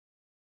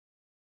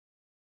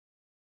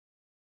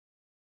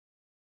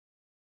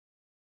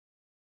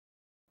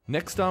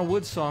Next on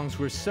WoodSongs,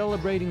 we're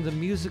celebrating the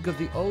music of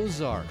the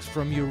Ozarks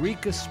from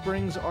Eureka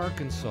Springs,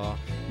 Arkansas,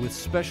 with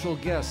special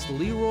guest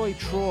Leroy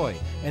Troy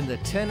and the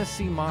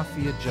Tennessee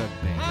Mafia Jug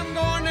Band. I'm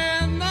going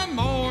in the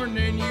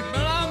morning, you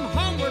bet I'm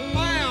homeward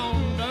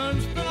bound.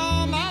 Done spent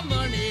all my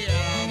money,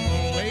 and I'm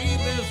gonna leave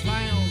this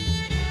town.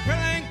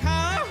 Feeling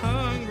kinda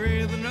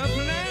hungry, there's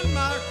nothing in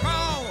my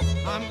craw.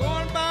 I'm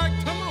going back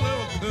to my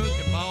little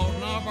cookie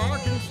mountain of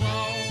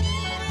Arkansas.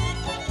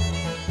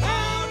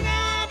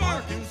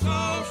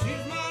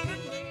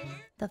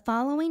 The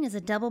following is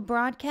a double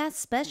broadcast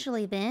special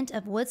event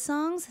of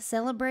WoodSongs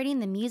celebrating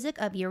the music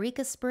of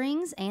Eureka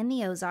Springs and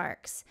the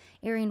Ozarks,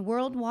 airing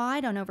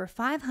worldwide on over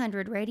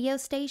 500 radio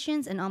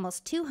stations in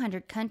almost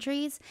 200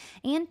 countries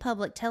and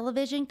public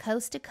television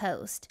coast to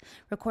coast,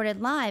 recorded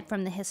live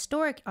from the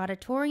historic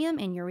auditorium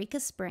in Eureka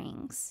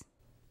Springs.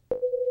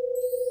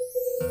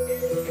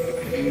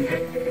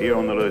 Here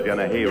on the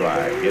Louisiana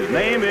Hayride, his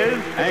name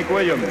is Hank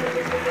Williams.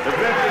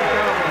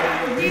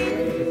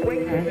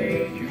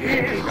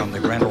 From the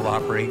Grand Ole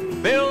Opry,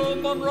 Bill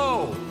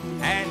Monroe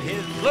and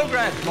his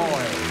Bluegrass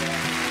Boys.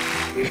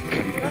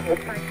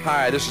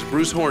 Hi, this is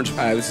Bruce Horns.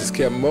 Hi, this is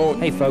Kevin Moe.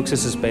 Hey folks,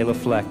 this is Bela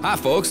Fleck. Hi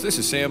folks, this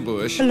is Sam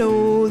Bush.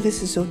 Hello,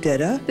 this is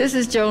Odetta. This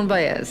is Joan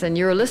Baez, and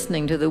you're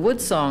listening to the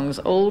WoodSongs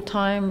Old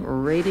Time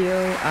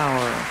Radio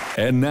Hour.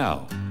 And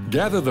now,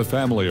 gather the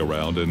family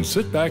around and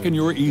sit back in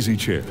your easy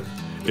chair.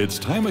 It's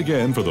time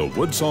again for the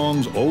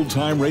WoodSongs Old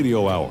Time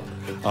Radio Hour,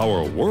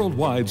 our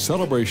worldwide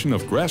celebration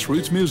of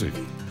grassroots music.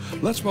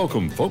 Let's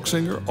welcome folk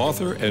singer,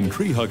 author, and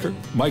tree hugger,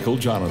 Michael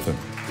Johnathon.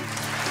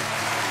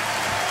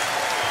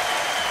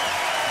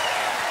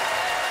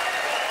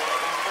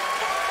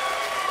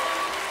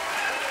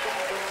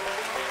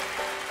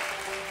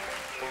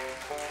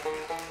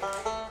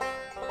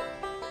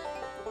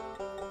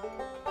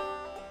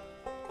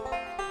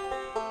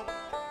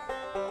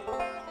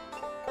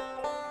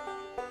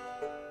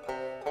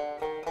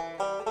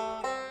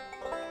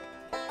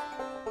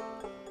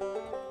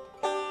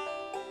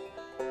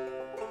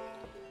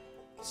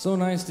 So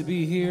nice to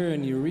be here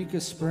in Eureka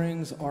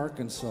Springs,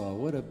 Arkansas.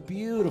 What a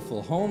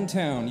beautiful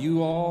hometown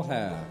you all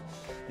have.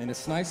 And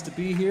it's nice to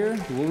be here.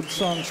 The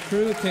WoodSongs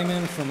crew came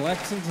in from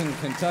Lexington,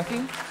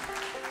 Kentucky.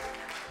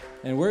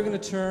 And we're going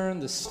to turn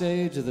the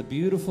stage of the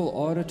beautiful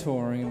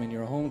auditorium in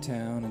your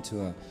hometown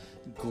into a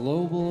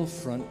global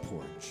front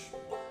porch.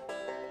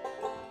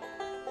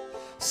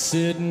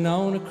 Sitting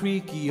on a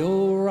creaky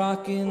old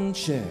rocking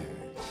chair.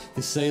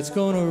 They say it's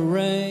gonna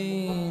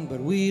rain, but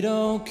we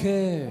don't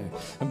care.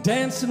 I'm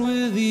dancing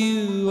with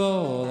you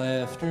all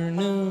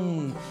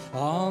afternoon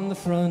on the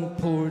front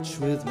porch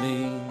with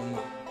me.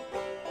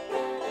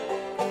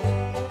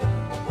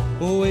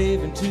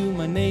 Waving to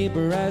my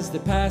neighbor as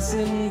they're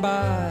passing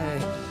by,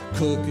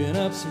 cooking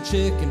up some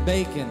chicken,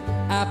 bacon,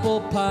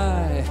 apple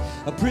pie,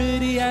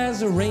 pretty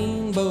as a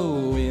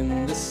rainbow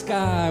in the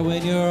sky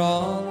when you're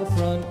on the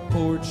front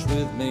porch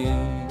with me.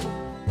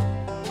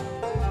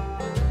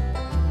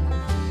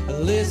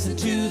 Listen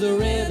to the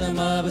rhythm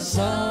of a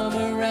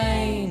summer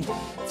rain,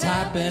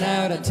 typing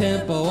out a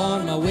tempo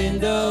on my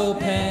window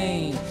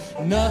pane.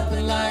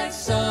 Nothing like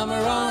summer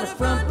on a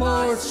front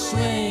porch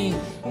swing,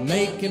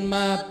 making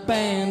my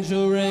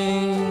banjo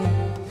ring.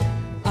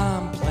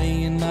 I'm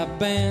playing my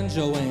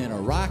banjo in a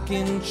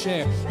rocking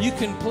chair. You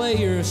can play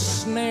your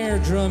snare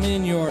drum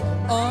in your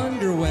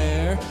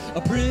underwear,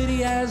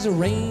 pretty as a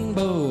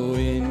rainbow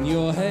in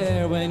your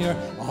hair when you're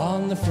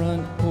on the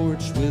front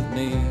porch with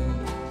me.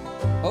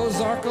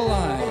 Ozark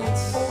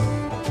Alliance.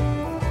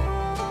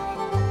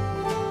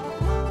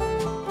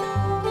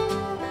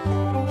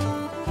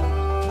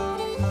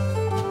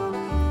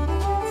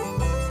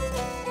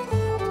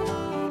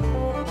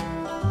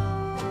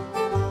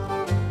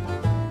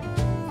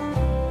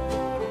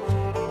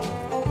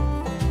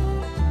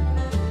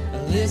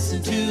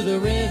 Listen to the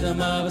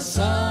rhythm of a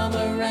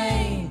summer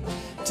rain,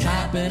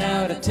 typing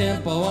out a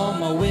tempo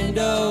on my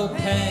window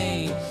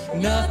pane.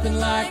 Nothing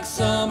like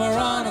summer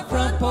on a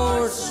front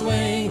porch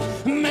swing,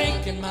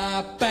 making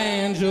my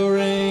banjo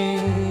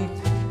ring.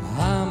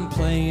 I'm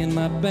playing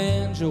my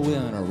banjo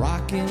in a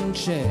rocking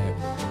chair.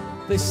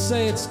 They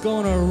say it's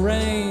gonna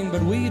rain,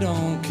 but we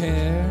don't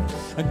care.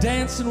 I'm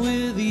dancing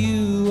with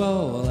you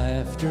all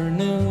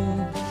afternoon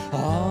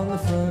on the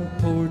front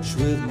porch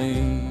with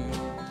me.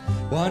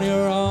 When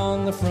you're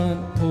on the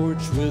front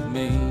porch with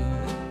me,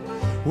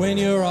 when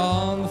you're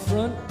on the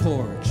front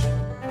porch.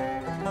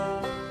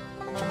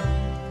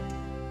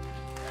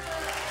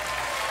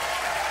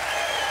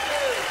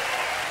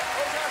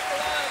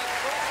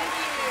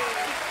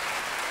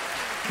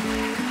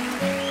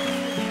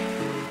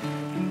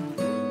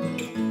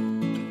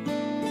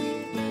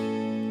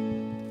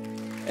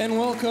 And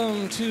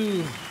welcome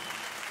to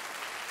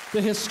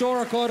the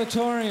historic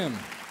auditorium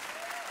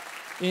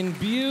in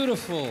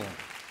beautiful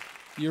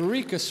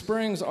Eureka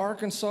Springs,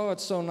 Arkansas.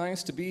 It's so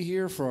nice to be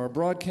here for our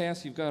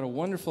broadcast. You've got a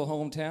wonderful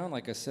hometown.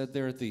 Like I said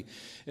there at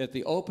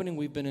the opening,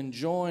 we've been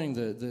enjoying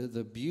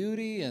the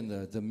beauty and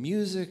the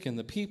music and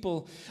the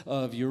people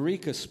of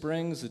Eureka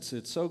Springs.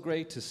 It's so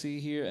great to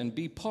see here and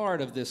be part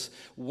of this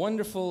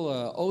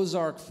wonderful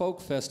Ozark Folk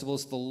Festival.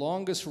 It's the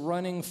longest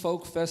running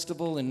folk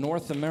festival in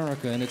North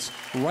America, and it's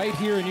right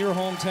here in your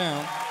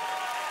hometown.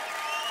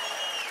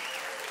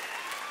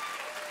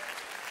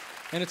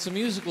 And it's a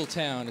musical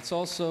town. It's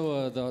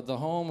also the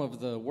home of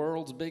the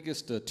world's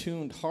biggest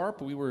tuned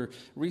harp. We were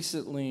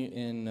recently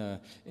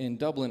in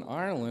Dublin,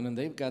 Ireland, and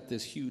they've got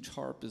this huge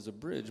harp as a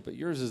bridge, but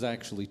yours is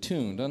actually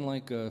tuned,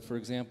 unlike, for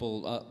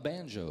example,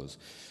 banjos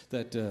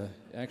that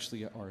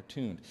actually are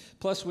tuned.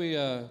 Plus, we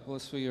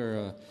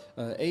are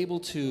able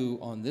to,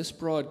 on this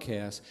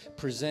broadcast,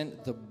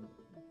 present the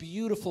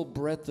beautiful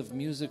breadth of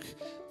music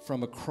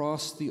from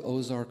across the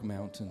Ozark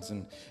Mountains.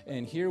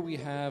 And here we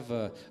have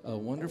a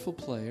wonderful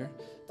player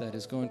that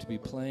is going to be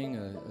playing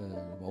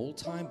an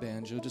old-time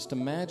banjo. Just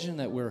imagine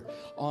that we're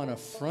on a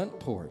front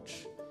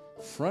porch,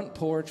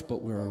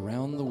 but we're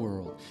around the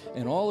world.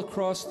 And all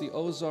across the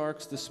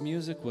Ozarks, this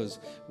music was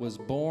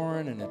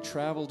born, and it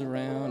traveled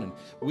around, and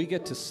we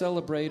get to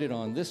celebrate it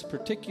on this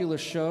particular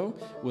show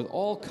with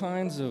all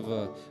kinds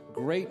of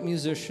great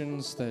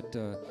musicians that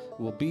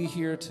will be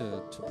here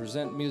to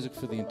present music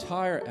for the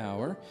entire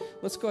hour.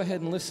 Let's go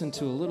ahead and listen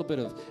to a little bit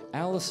of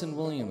Allison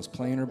Williams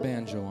playing her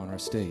banjo on our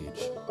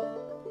stage.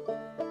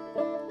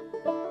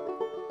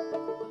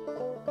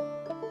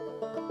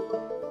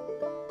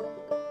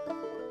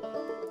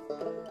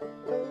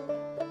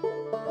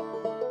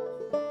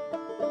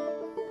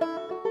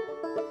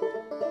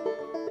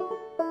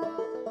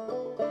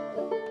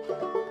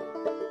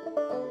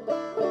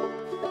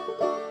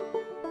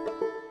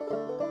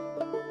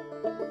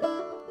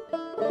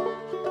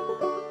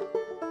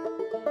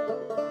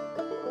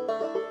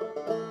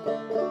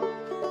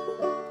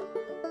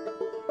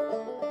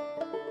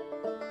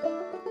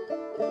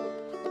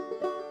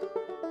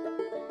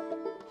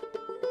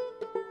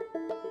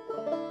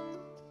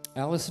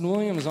 Allison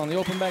Williams on the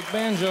open back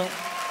banjo.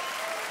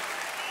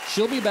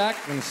 She'll be back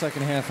in the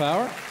second half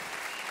hour.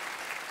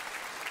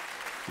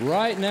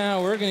 Right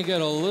now, we're going to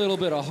get a little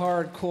bit of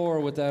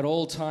hardcore with that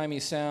old-timey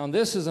sound.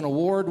 This is an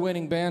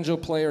award-winning banjo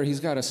player. He's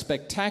got a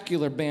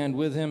spectacular band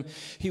with him.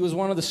 He was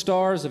one of the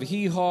stars of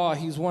Hee Haw.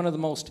 He's one of the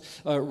most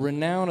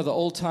renowned of the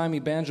old-timey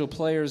banjo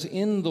players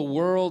in the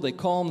world. They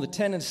call him the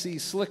Tennessee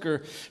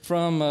Slicker.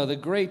 From the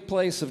great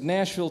place of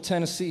Nashville,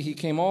 Tennessee, he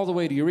came all the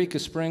way to Eureka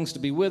Springs to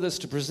be with us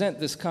to present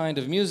this kind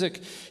of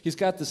music. He's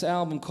got this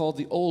album called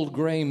The Old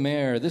Gray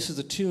Mare. This is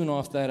a tune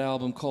off that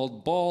album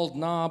called Bald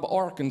Knob,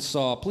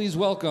 Arkansas. Please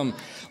welcome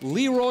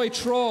Leroy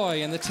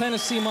Troy and the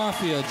Tennessee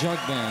Mafia Jug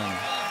Band.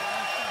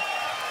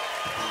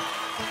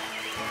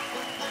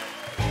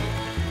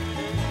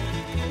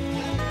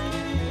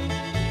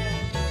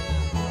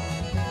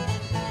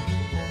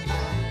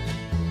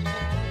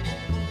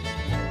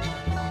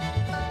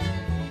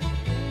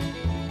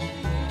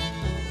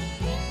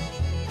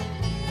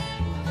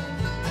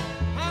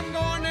 I'm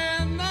going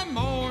in the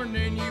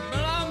morning, you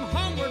bet I'm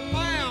homeward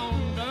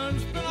bound. Done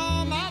spent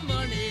all my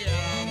money,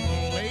 I'm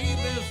gonna leave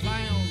this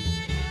town.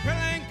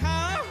 Feeling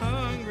kinda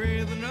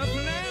hungry, there's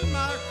nothing in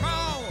my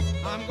craw.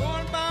 I'm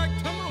going back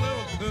to my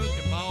little cook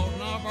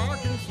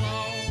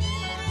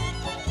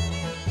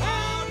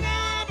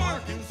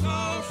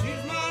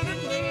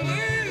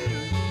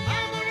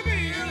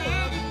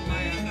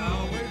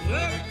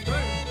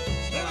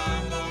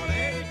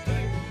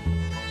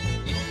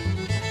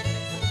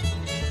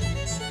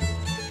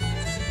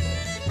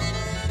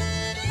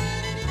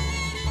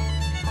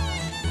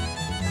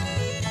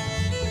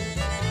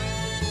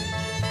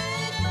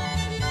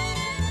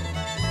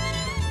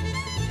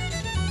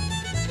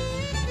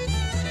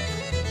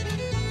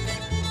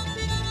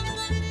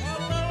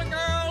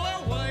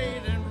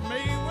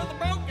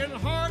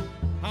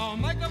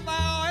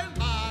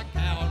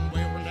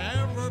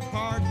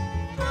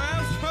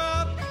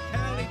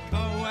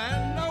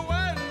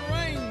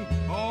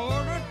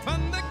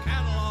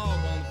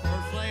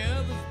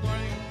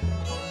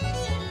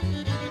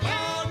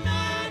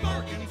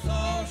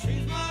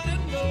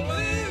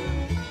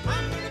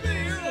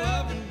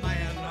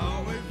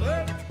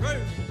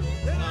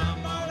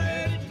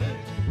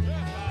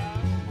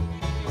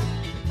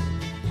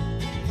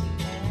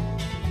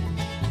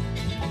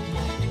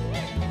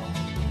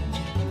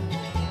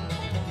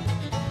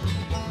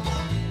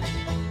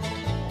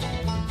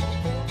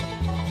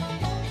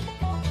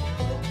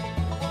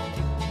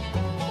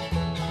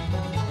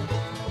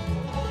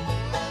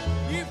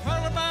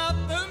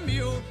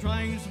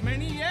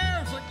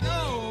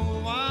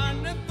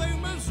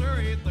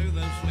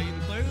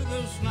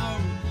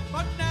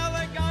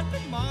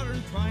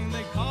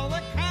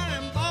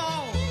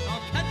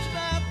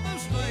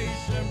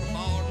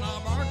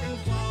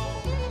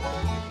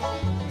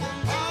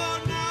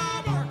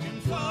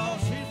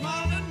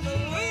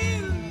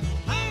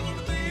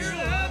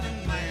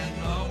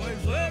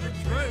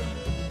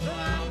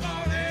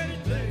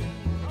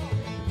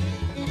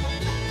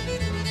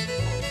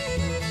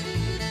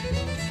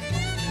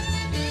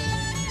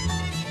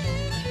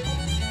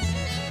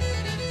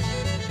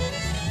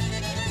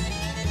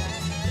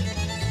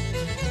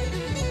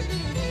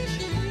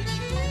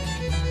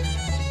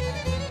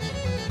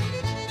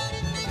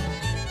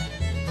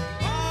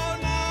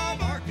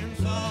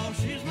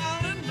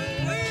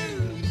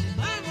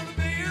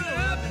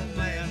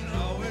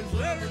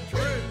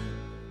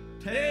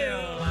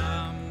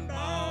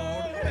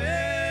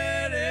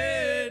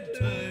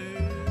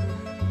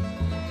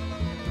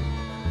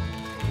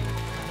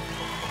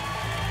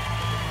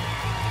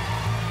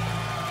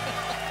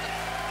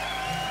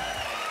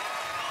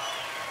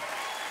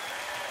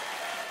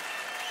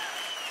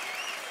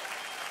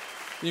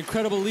The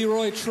incredible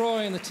Leroy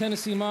Troy and the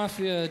Tennessee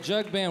Mafia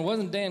Jug Band.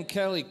 Wasn't Dan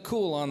Kelly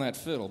cool on that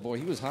fiddle? Boy,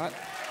 he was hot.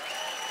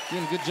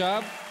 Doing a good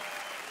job.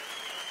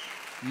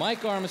 Mike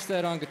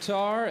Armistead on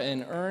guitar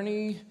and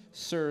Ernie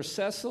Sir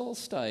Cecil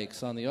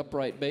Stykes on the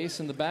upright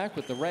bass in the back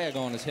with the rag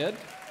on his head.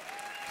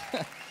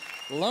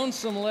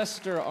 Lonesome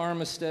Lester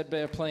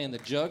Armistead playing the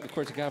jug. Of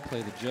course, you got to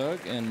play the jug.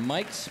 And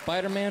Mike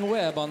Spider-Man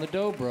Webb on the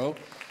dobro.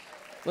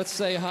 Let's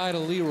say hi to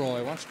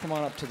Leroy. Why don't you come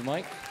on up to the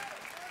mic?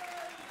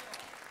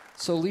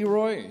 So,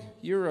 Leroy,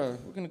 we're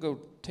going to go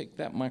take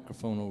that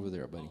microphone over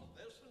there, buddy.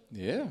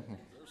 Yeah.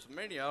 There's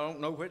many, I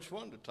don't know which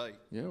one to take.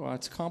 Yeah, well,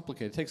 it's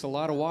complicated. It takes a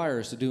lot of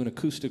wires to do an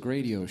acoustic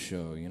radio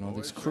show. You know,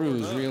 this crew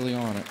is really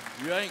on it.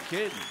 You ain't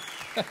kidding.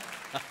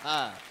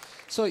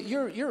 So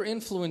your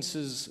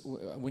influences,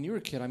 when you were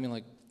a kid, I mean,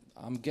 like,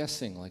 I'm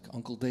guessing, like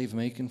Uncle Dave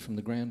Macon from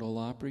the Grand Ole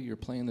Opry, you're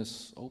playing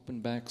this open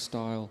back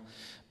style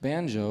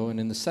banjo, and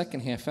in the second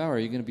half hour,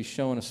 you're going to be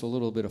showing us a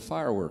little bit of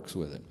fireworks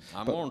with it.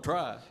 I'm going to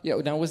try. Yeah,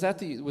 now, was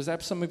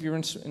that some of your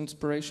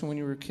inspiration when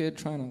you were a kid,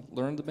 trying to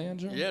learn the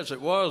banjo? Yes, it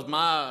was.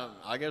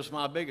 I guess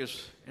my biggest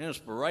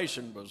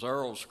inspiration was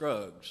Earl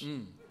Scruggs,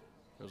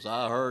 because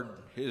I heard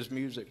his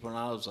music when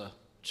I was a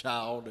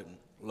child and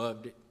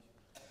loved it.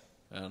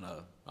 And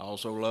I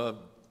also loved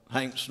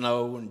Hank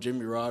Snow and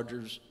Jimmy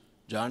Rogers,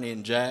 Johnny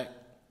and Jack.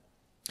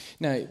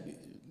 Now,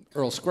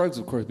 Earl Scruggs,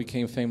 of course,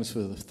 became famous for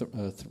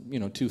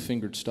the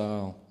two-fingered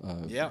style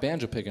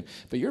banjo picking.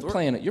 But you're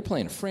playing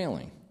a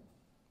frailing.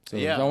 So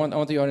I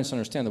want the audience to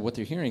understand that what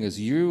they're hearing is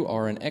you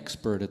are an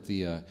expert at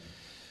the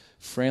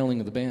frailing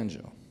of the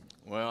banjo.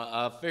 Well,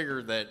 I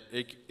figure that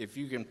if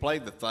you can play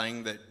the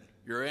thing, that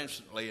you're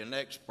instantly an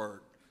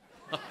expert.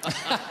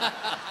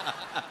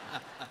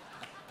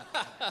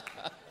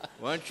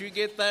 Once you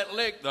get that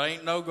lick, there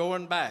ain't no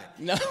going back.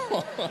 No.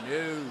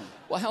 No.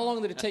 Well, how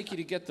long did it take you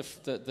to get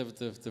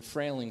the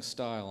frailing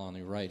style on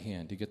the right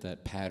hand, to get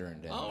that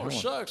pattern down? Oh,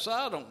 shucks,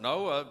 I don't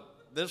know.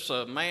 This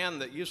man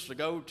that used to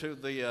go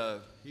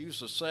to he used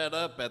to set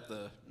up at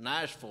the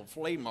Nashville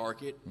flea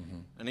market,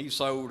 and he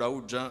sold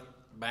old junk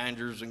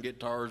banjos and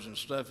guitars and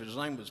stuff. His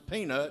name was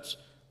Peanuts,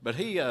 but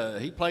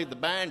he played the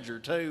banjo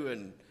too,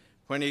 and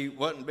when he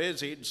wasn't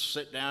busy, he'd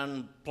sit down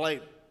and play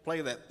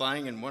that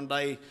thing, and one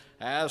day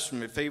I asked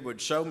him if he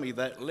would show me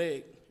that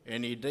lick,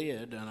 and he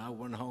did, and I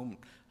went home.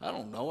 I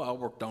don't know, I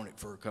worked on it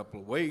for a couple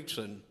of weeks,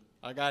 and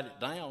I got it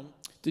down.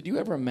 Did you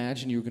ever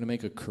imagine you were going to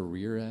make a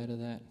career out of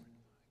that?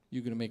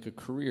 You were going to make a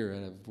career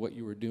out of what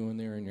you were doing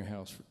there in your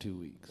house for 2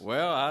 weeks?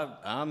 Well,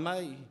 I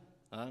may.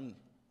 I'm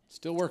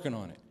still working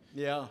on it.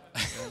 Yeah.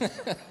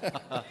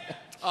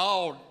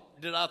 Oh,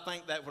 did I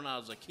think that when I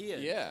was a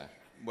kid? Yeah.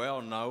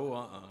 Well,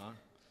 no,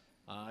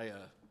 I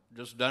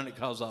just done it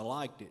because I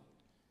liked it.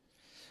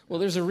 Well,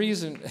 there's a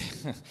reason.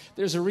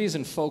 There's a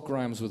reason folk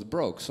rhymes with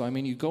broke. So I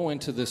mean, you go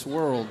into this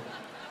world,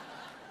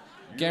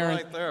 You're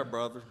right there,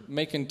 brother,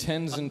 making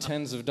tens and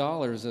tens of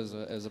dollars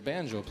as a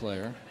banjo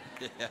player.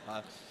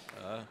 Yeah.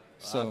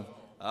 So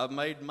I've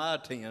made my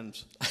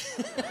tens.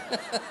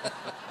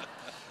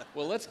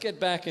 Well, let's get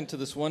back into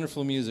this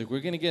wonderful music.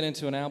 We're going to get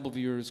into an album of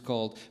yours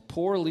called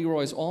Poor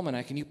Leroy's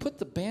Almanac, and you put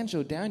the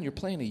banjo down. You're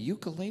playing a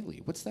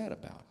ukulele. What's that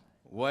about?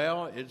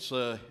 Well, it's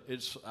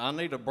I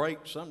need a break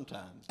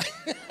sometimes.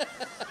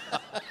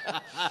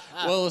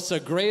 Well, it's a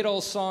great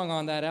old song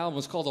on that album.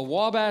 It's called The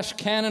Wabash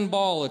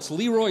Cannonball. It's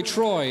Leroy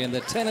Troy and the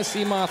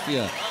Tennessee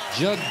Mafia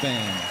Jug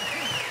Band.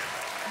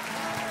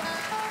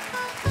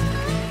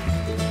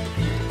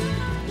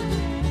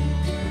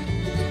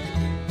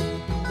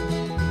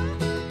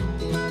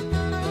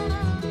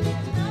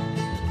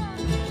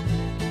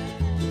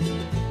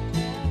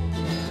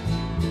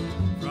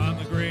 From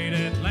the great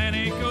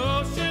Atlantic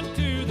Ocean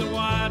to the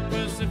wide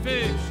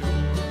Pacific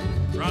shore,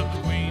 from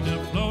the queen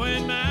of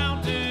flowing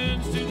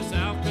mountains to the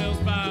south bells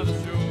by the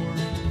shore,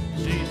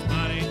 she's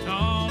mighty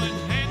tall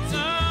and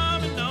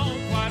handsome and known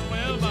quite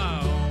well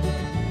by all.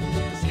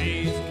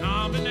 She's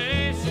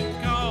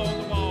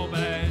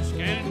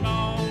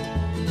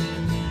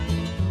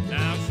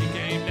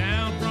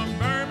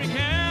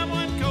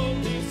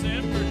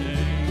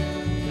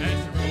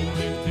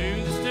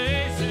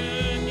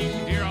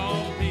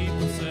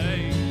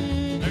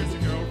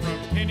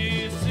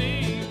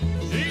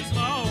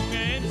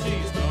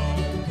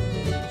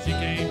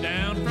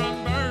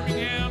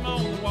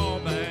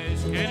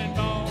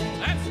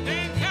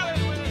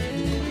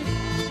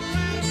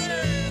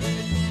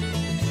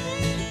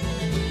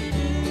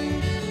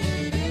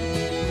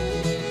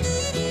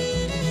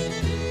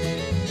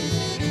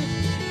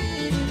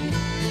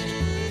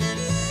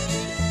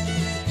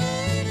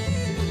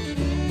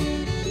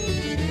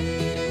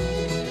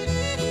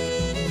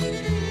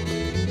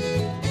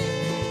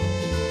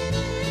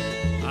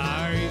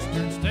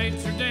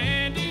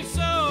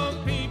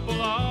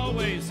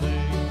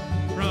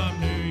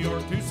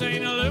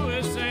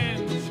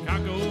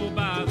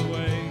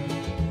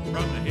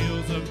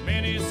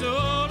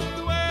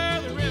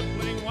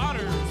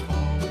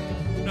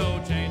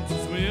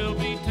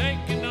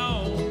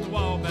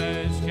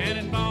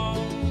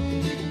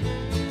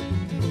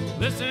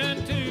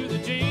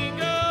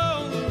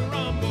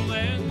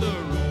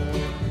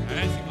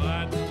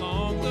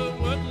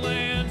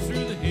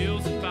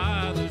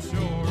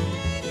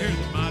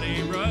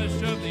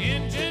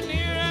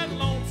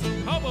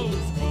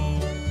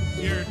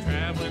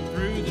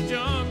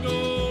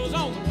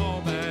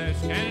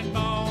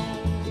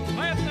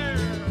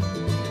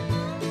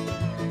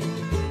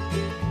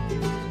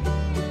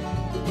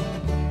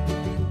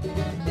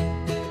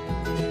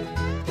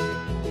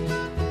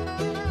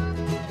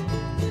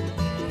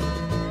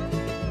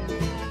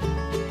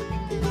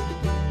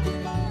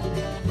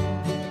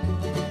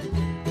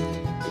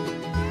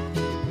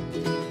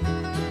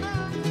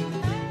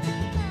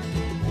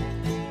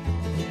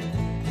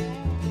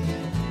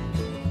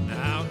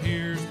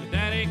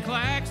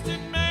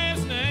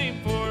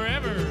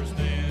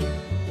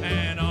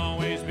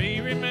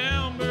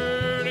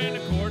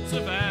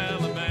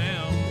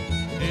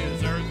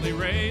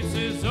race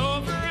is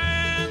over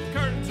and the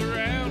curtains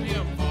around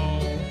him fall.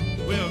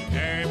 We'll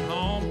carry him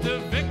home to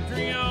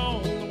victory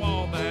on the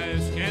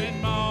Wabash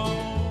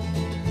Cannonball.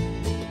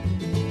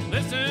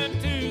 Listen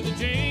to the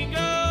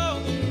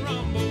jingle, the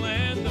rumble,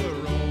 and the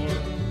roar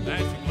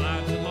as he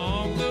glides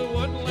along the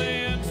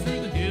woodlands through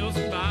the hills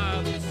and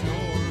by the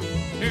shore.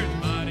 Hear the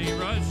mighty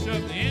rush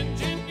of the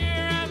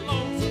engineer and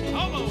lonesome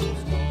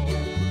hobo's call.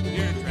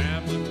 You're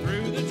traveling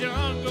through the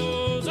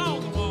jungles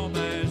on the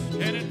Wabash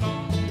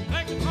Cannonball.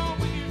 Take it home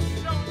with you,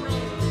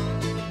 showroom.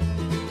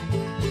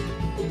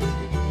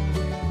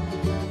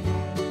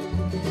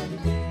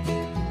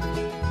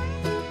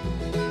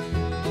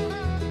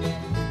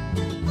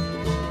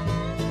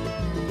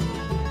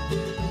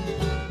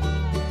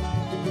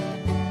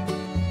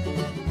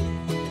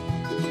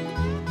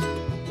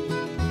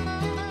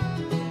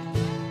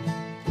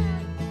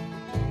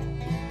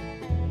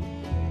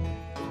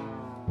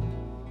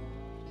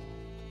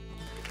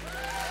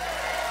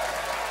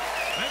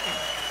 Thank you.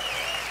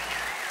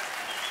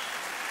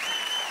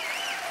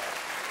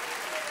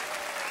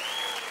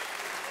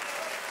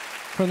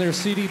 From their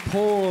CD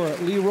Pour,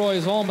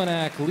 Leroy's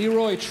Almanac,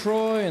 Leroy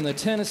Troy and the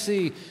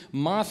Tennessee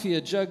Mafia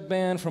Jug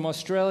Band, from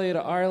Australia to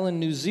Ireland,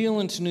 New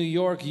Zealand to New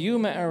York,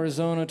 Yuma,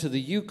 Arizona to the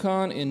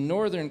Yukon in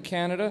northern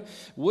Canada.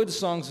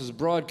 WoodSongs is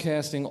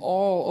broadcasting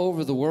all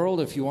over the world.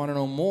 If you want to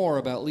know more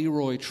about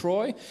Leroy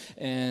Troy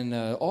and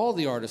all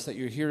the artists that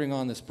you're hearing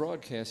on this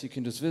broadcast, you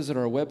can just visit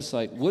our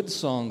website,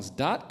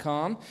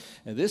 woodsongs.com.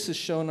 And this is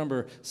show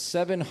number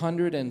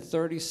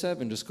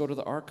 737. Just go to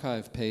the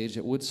archive page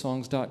at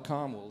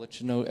woodsongs.com. We'll let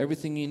you know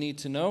everything you need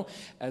to know,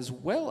 as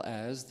well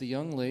as the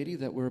young lady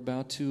that we're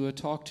about to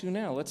talk to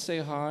now. Let's say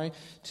hi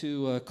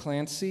to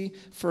Clancey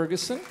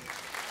Ferguson.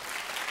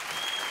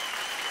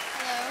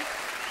 Hello.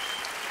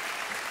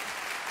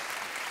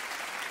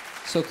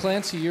 So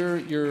Clancey,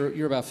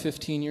 you're about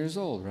 15 years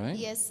old, right?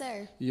 Yes,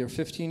 sir. You're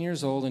 15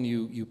 years old, and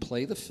you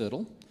play the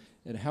fiddle.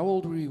 And how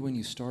old were you when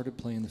you started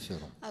playing the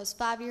fiddle? I was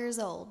 5 years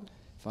old.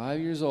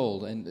 5 years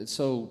old, and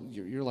so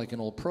you're like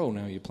an old pro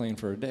now. You're playing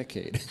for a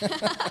decade.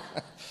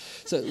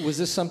 So was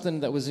this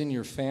something that was in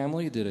your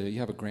family? Did you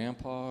have a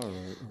grandpa or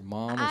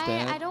mom or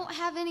dad? I don't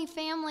have any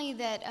family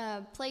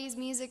that plays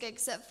music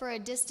except for a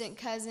distant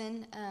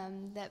cousin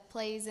that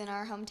plays in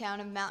our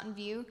hometown of Mountain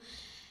View.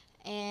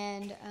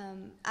 And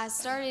I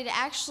started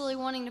actually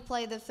wanting to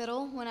play the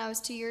fiddle when I was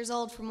 2 years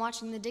old from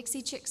watching the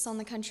Dixie Chicks on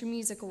the Country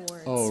Music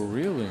Awards. Oh,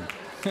 really?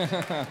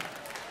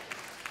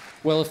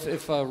 Well,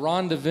 if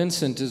Rhonda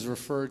Vincent is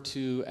referred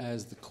to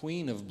as the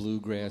queen of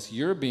bluegrass,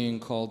 you're being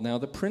called now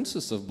the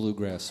princess of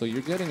bluegrass, so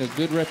you're getting a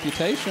good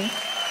reputation.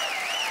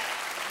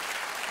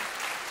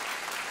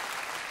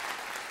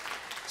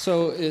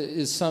 So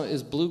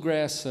is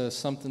bluegrass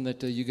something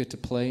that you get to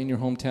play in your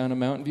hometown of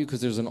Mountain View?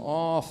 Because there's an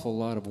awful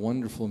lot of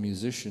wonderful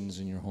musicians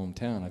in your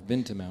hometown. I've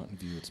been to Mountain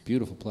View. It's a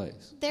beautiful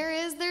place.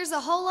 There's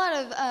a whole lot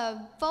of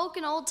folk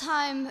and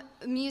old-time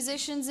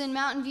musicians in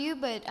Mountain View,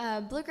 but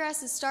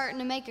bluegrass is starting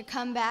to make a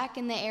comeback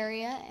in the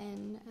area,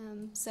 and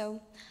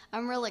so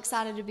I'm real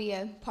excited to be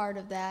a part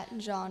of that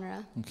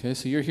genre. Okay,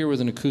 so you're here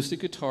with an acoustic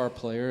guitar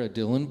player,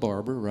 Dylan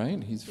Barber,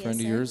 right? He's a friend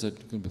of sir. yours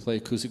that can play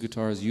acoustic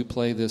guitar as you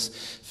play this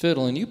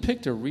fiddle, and you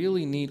picked a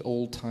really neat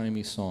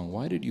old-timey song.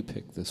 Why did you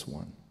pick this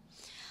one?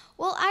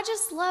 Well, I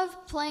just love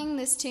playing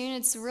this tune.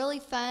 It's really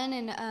fun,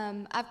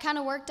 and I've kind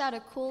of worked out a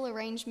cool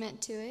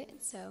arrangement to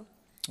it, so...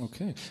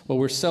 Okay. Well,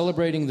 we're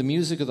celebrating the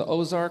music of the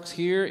Ozarks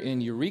here in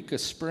Eureka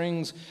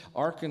Springs,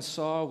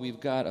 Arkansas. We've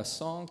got a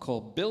song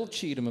called Bill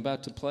Cheatham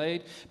about to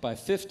play by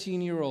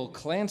 15-year-old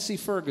Clancey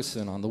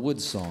Ferguson on the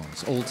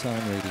WoodSongs Old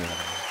Time Radio.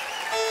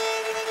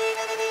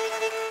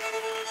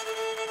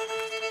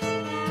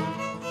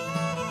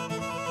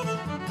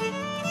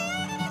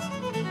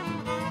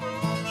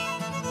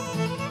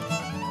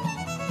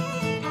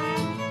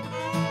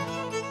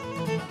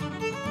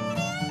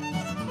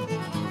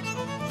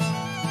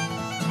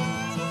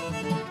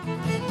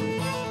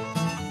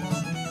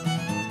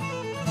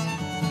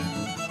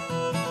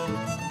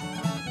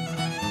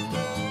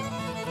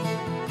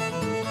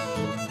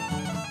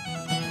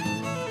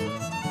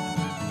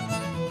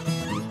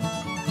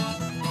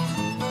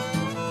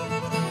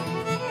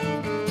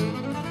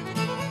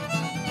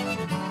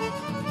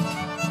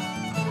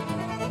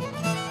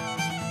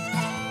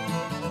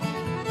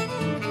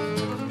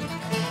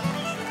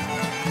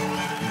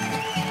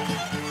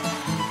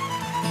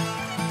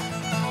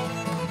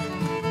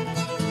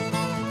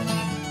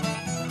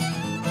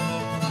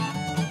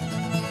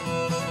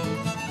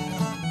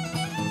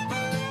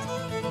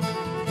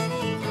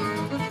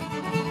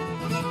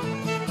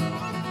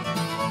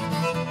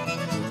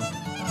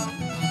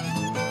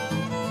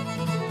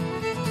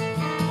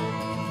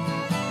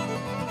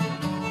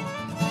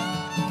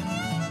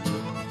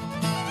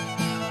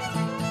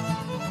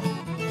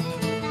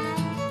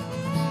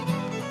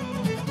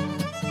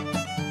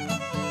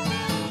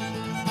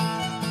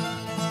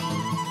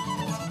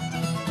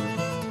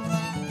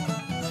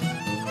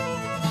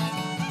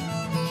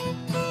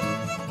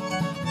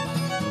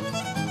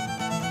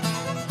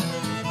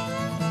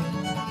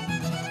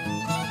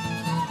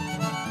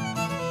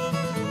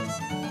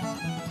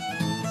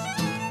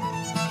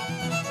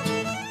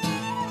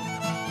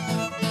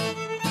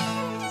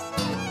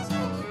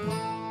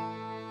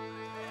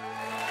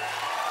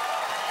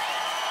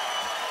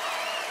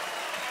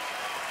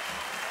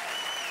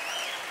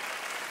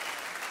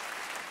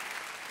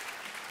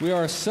 We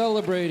are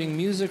celebrating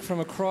music from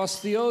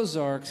across the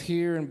Ozarks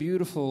here in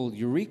beautiful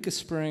Eureka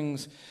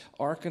Springs,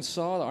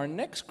 Arkansas. Our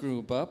next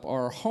group up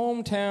are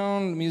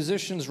hometown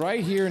musicians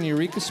right here in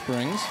Eureka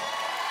Springs.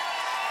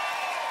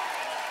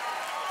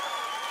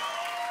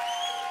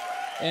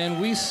 And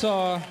we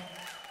saw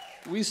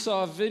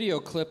a video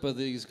clip of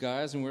these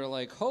guys, and we were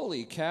like,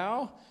 holy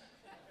cow,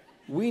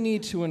 we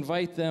need to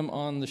invite them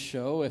on the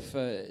show. If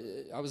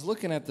I was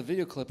looking at the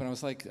video clip, and I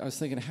was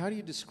thinking, how do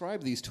you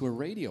describe these to a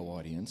radio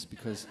audience?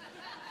 Because...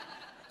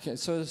 Okay,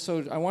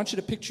 so I want you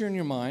to picture in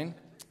your mind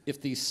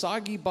if the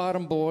Soggy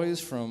Bottom Boys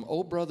from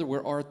Oh Brother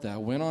Where Art Thou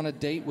went on a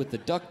date with the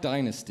Duck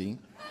Dynasty.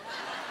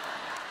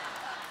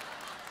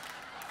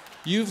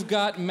 You've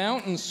got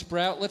Mountain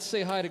Sprout. Let's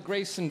say hi to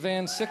Grayson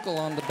Van Sickle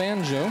on the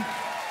banjo.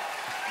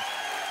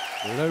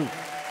 Hello.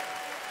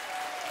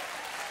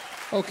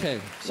 Okay,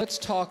 so let's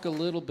talk a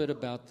little bit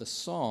about the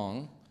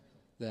song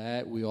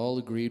that we all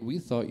agreed we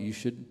thought you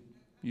should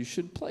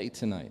play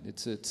tonight.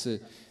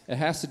 It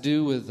has to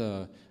do with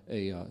a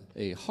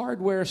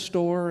hardware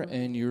store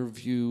and your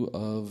view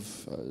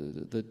of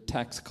the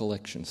tax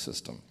collection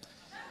system.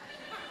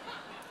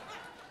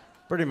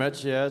 Pretty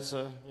much, yeah. It's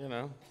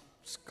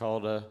it's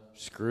called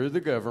Screw the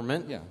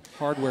Government. Yeah,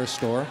 hardware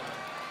store.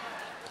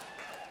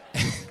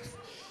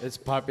 It's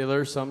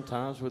popular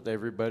sometimes with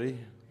everybody.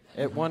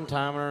 At one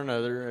time or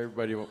another,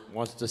 everybody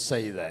wants to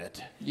say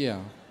that. Yeah.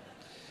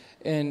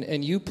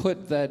 And you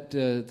put that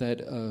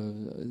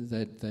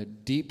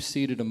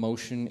deep-seated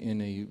emotion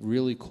in a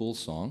really cool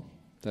song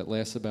that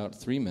lasts about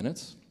 3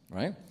 minutes,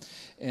 right?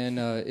 And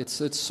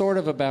it's sort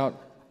of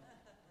about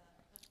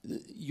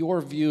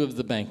your view of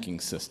the banking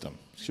system.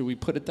 Should we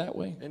put it that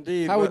way?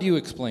 Indeed. How would you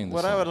explain this?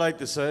 What I would like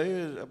to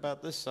say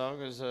about this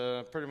song is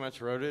pretty much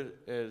wrote it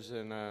as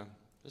in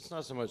it's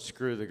not so much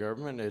screw the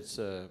government. It's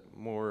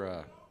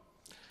more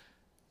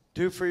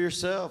do for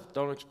yourself.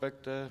 Don't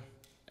expect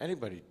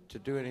anybody to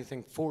do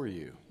anything for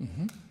you.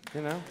 Mm-hmm.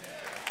 You know?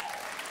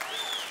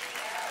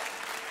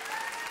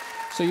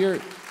 So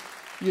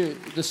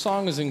the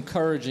song is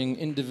encouraging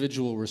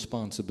individual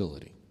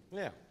responsibility.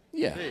 Yeah.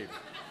 Yeah. Indeed.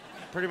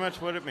 Pretty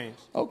much what it means.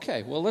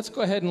 Okay, well, let's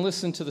go ahead and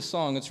listen to the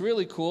song. It's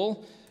really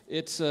cool.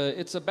 It's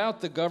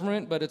about the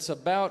government, but it's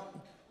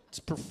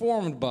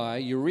performed by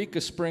Eureka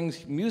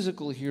Springs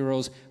musical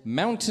heroes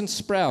Mountain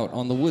Sprout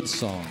on the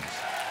WoodSongs,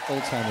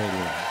 Old Time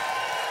Radio.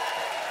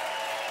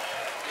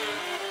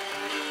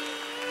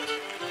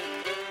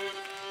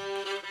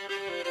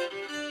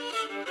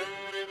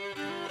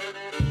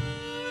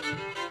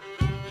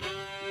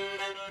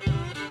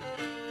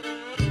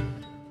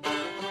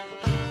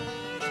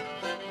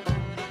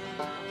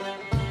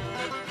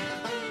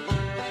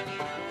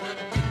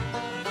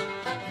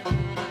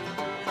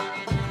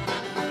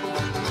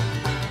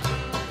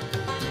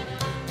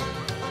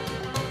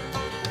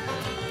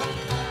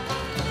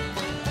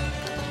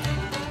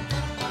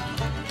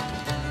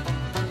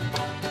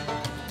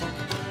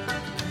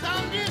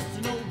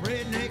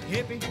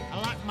 I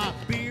like my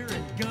beer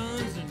and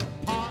guns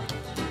and pot.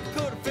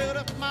 Could have filled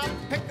up my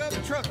pickup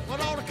truck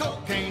with all the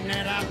cocaine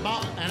that I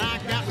bought. And I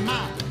got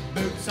my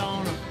boots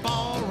on a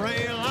ball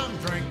rail. I'm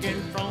drinking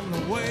from the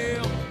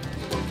well.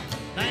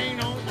 They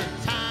ain't on the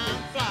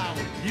time fly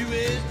when you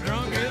is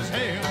drunk as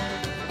hell.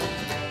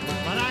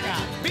 But I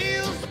got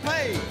bills to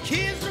pay,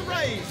 kids to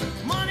raise,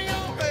 money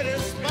already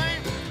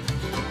spent.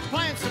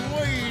 Plant some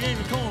weed in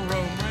the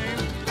cornrow, man.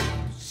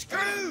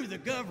 Screw the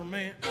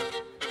government.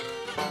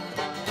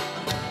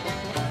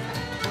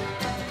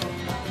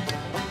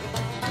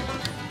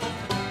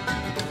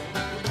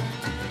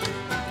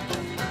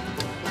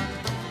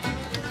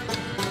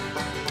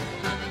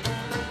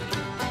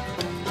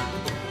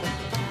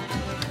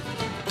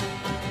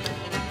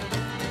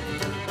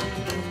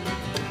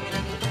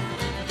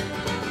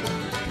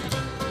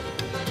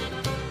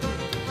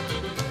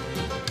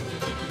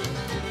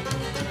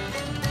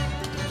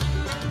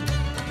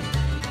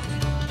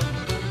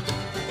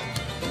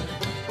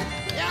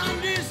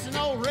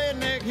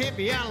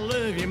 Hippie, I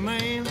love you,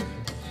 man.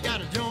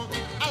 Got a joint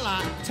I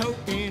like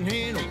toking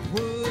in the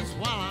woods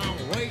while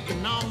I'm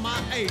waiting on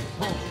my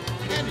 8-point.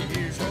 And the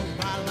years go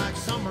by like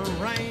summer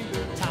rain.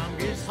 Time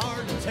gets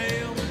hard to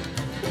tell.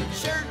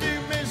 Sure do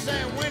miss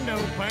that window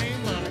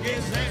pane, but I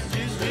guess that's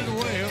just as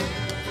well.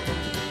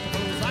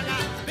 'Cause I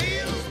got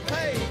bills to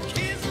pay,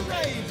 kids to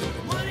raise,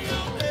 money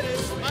already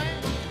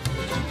spent.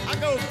 I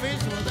go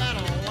fishing without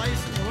a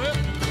license. Well,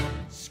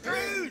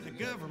 screw the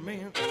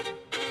government.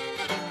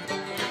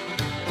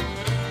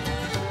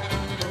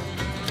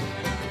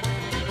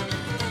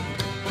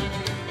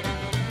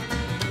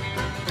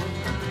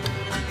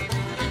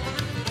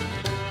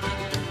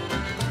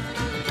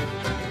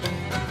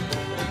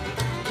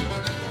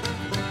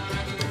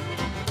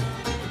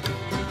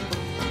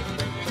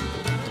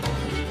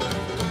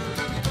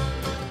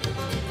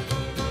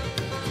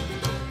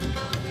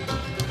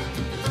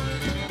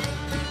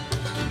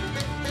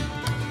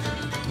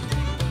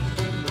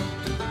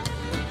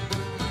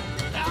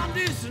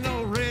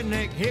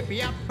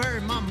 Hippie, I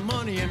bury my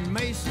money in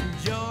mason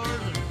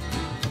jars.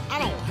 I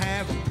don't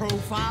have a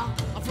profile.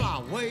 I fly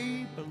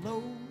way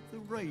below the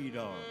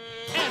radar.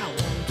 And I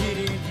won't get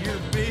into your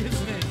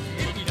business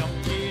if you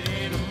don't get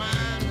into mine.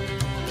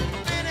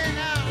 I've been an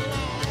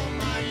outlaw all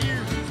my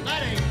years,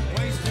 that ain't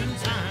wasting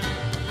time.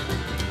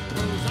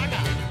 'Cause I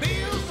got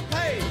bills to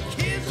pay,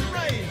 kids to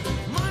raise,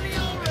 money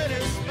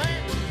already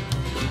spent.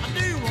 I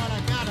do what I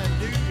gotta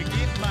do to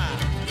get by.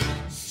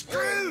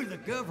 Screw the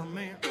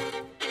government.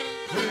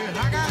 Well,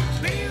 I got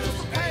bills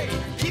to pay,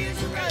 kids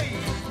to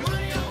raise,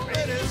 money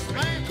already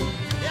spent.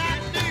 Yeah, I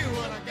do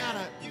what I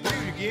gotta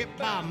do to get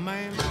by,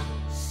 man.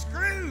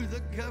 Screw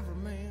the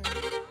government.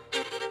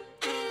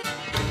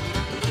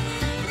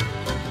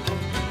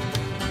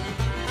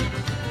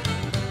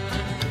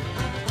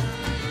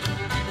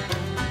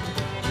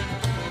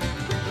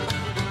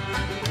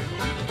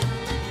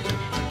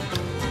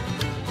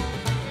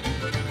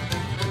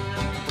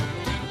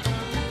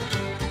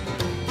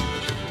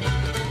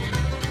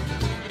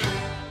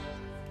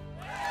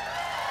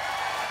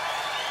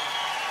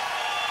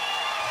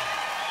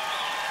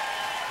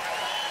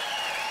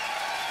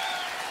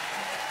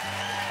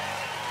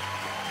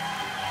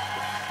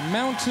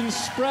 Mountain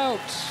Sprout.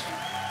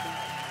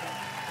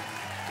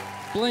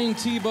 Blaine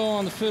Tebow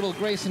on the fiddle,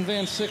 Grayson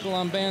Van Sickle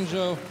on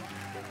banjo,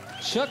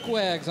 Chuck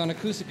Wags on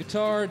acoustic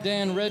guitar,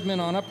 Dan Redman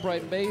on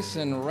upright bass,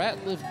 and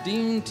Ratliff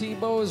Dean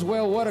Tebow as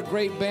well. What a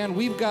great band.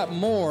 We've got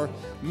more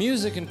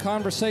music and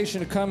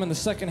conversation to come in the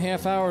second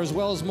half hour, as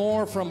well as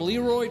more from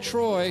Leroy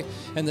Troy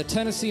and the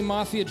Tennessee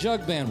Mafia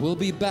Jug Band. We'll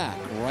be back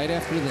right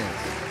after this.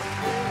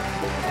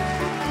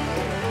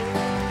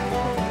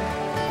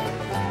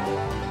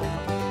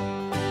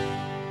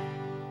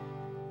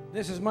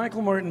 This is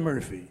Michael Martin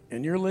Murphy,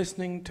 and you're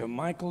listening to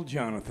Michael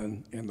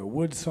Johnathon in the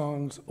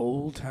WoodSongs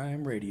Old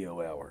Time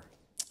Radio Hour.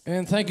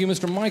 And thank you,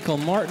 Mr. Michael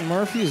Martin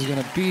Murphy is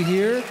going to be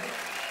here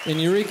in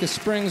Eureka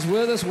Springs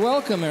with us.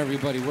 Welcome,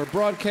 everybody. We're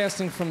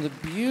broadcasting from the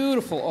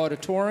beautiful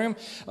auditorium,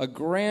 a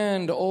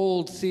grand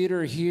old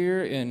theater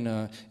here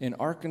in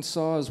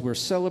Arkansas, as we're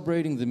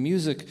celebrating the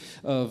music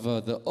of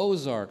the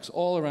Ozarks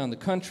all around the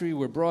country.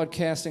 We're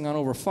broadcasting on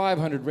over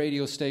 500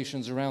 radio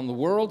stations around the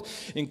world,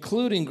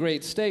 including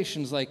great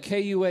stations like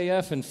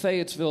KUAF in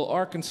Fayetteville,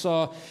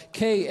 Arkansas,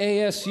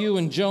 KASU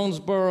in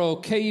Jonesboro,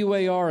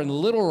 KUAR in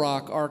Little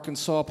Rock,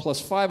 Arkansas, plus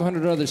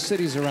 500 other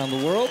cities around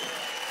the world.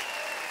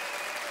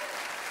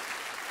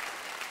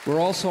 We're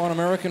also on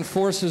American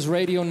Forces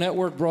Radio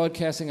Network,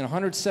 broadcasting in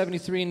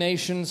 173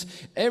 nations,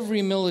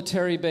 every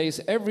military base,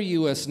 every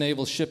U.S.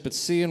 naval ship at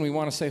sea, and we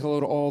want to say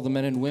hello to all the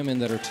men and women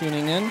that are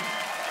tuning in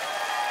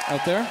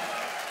out there.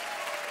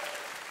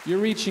 You're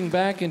reaching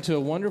back into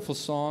a wonderful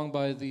song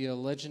by the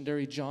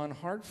legendary John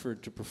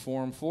Hartford to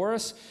perform for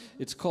us.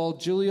 It's called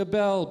Julia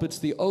Bell, but it's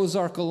the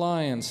Ozark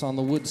Alliance on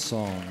the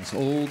WoodSongs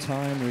Old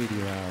Time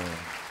Radio Hour.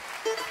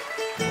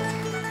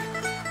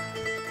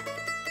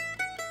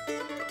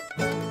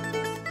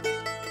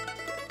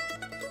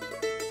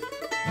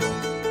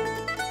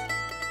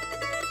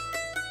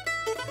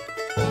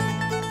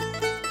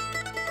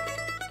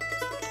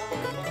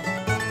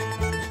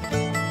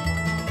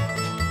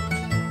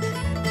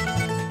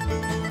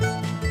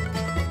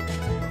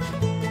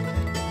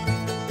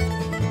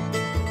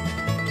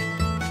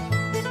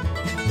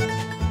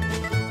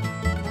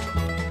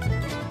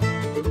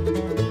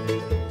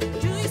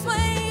 Julie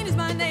Swain is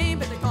my name.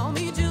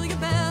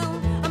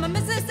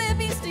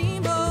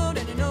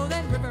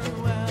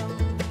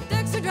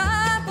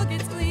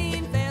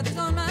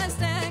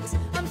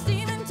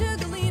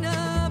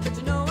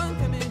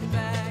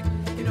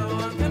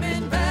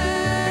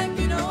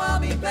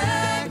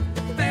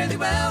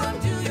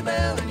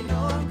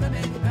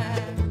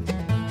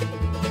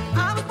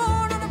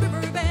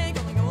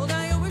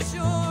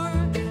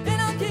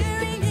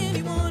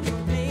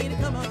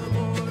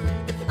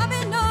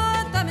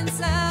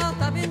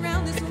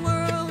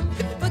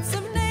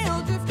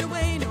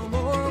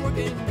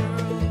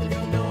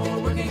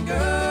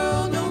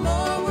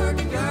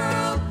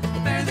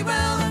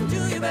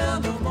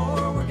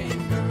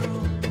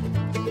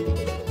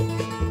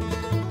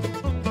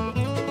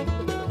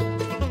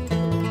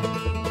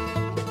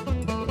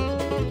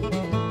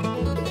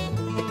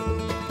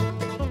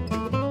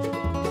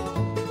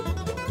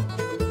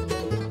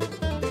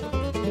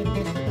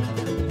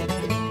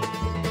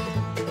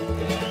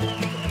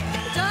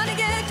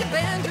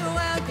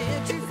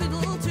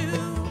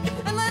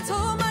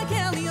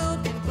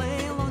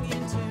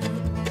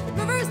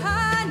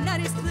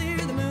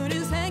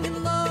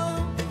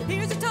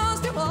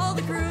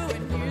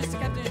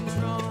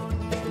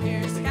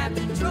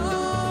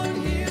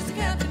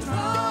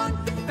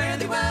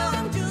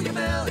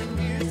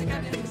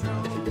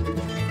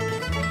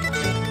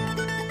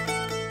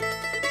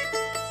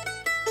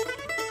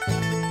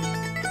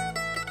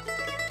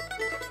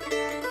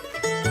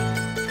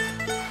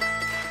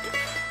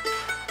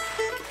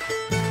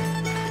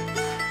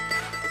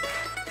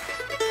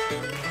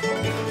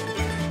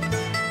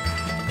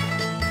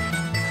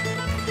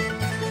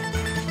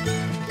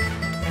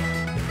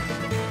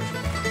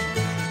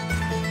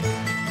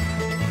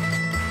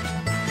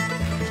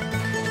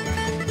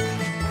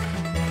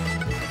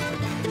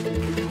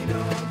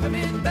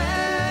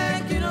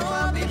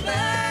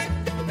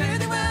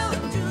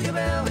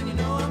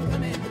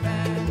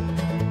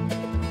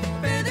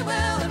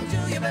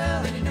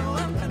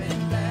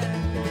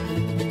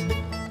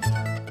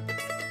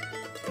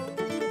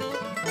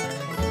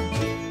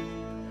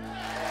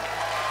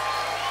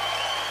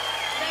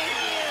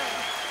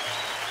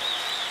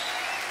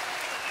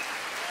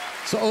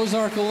 So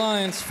Ozark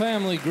Alliance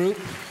Family Group,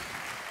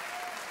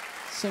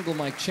 single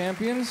mic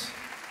champions.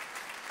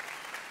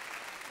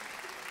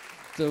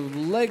 The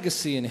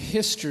legacy and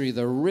history,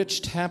 the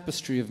rich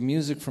tapestry of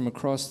music from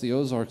across the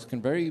Ozarks can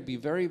be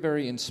very,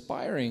 very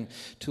inspiring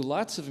to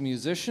lots of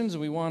musicians.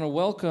 We want to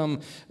welcome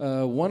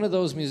one of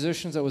those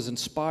musicians that was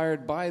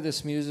inspired by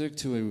this music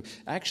to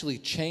actually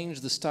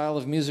change the style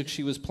of music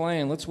she was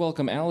playing. Let's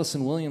welcome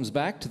Allison Williams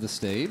back to the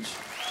stage.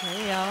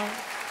 Hey, y'all.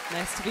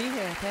 Nice to be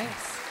here.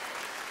 Thanks.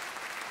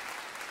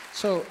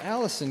 So,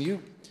 Allison,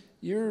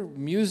 your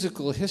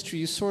musical history,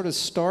 you sort of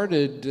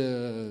started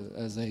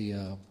as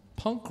a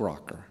punk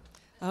rocker.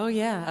 Oh,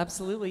 yeah,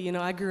 absolutely. You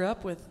know, I grew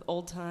up with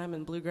old time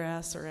and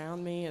bluegrass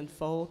around me and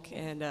folk,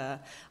 and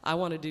I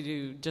wanted to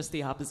do just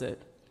the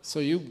opposite.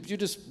 So you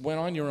just went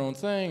on your own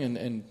thing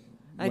and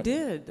I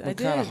did.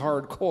 kind of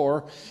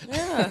hardcore.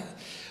 Yeah.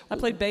 I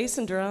played bass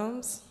and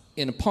drums.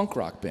 In a punk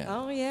rock band.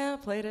 Oh, yeah,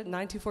 played at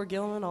 924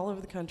 Gilman all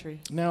over the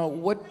country. Now,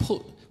 what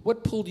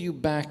pulled you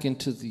back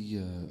into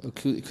the,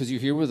 because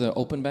you're here with an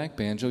open back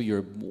banjo, you're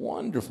a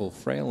wonderful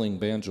frailing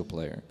banjo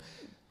player.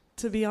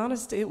 To be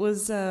honest, it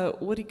was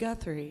Woody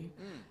Guthrie,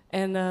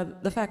 and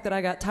the fact that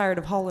I got tired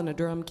of hauling a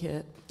drum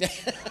kit.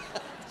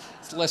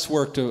 It's less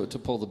work to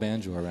pull the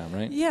banjo around,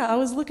 right? Yeah, I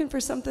was looking for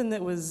something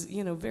that was,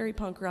 you know, very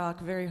punk rock,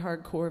 very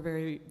hardcore,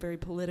 very, very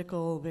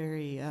political,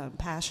 very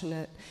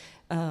passionate,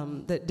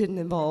 that didn't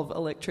involve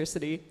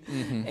electricity.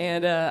 Mm-hmm.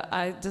 And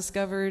I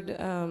discovered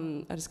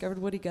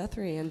Woody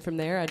Guthrie, and from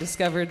there I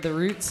discovered the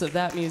roots of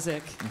that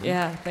music. Mm-hmm.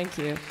 Yeah, thank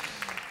you.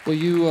 Well,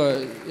 you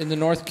in the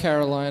North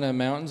Carolina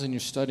mountains, and you're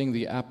studying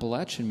the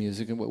Appalachian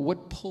music. And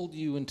what pulled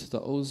you into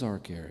the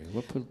Ozark area?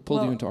 What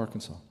pulled you into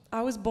Arkansas?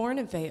 I was born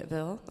in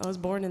Fayetteville. I was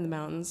born in the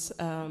mountains,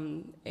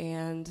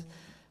 and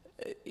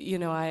you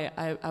know,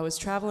 I was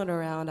traveling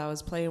around. I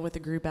was playing with a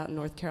group out in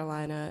North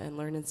Carolina and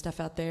learning stuff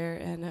out there.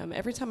 And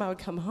every time I would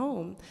come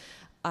home,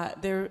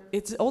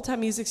 old time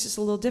music's just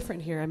a little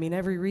different here. I mean,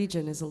 every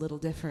region is a little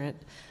different.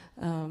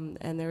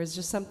 And there was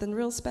just something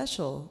real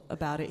special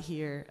about it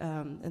here.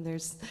 And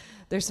there's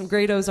some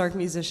great Ozark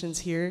musicians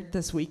here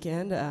this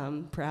weekend.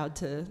 Proud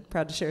to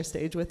share a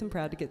stage with them.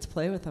 Proud to get to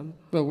play with them.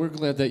 Well, we're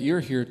glad that you're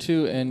here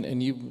too.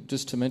 And you,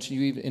 just to mention,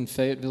 in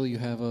Fayetteville you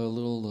have a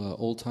little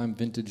old time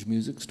vintage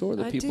music store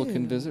that people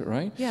can visit,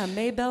 right? Yeah,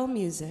 Maybell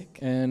Music.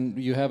 And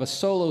you have a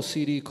solo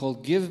CD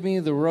called "Give Me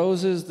the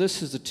Roses."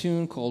 This is a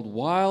tune called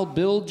 "Wild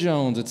Bill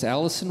Jones." It's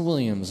Allison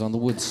Williams on the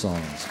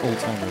WoodSongs Old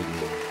Time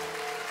Radio.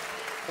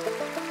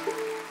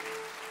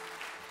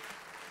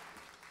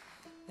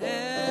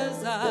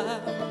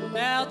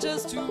 Now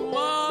just to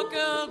walk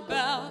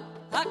about,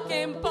 I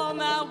came upon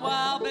that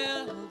Wild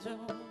Bill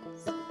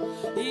Jones.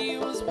 He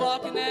was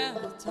walking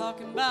and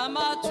talking by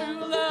my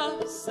true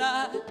love's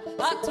side.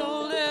 I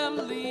told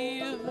him,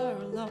 leave her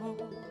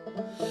alone.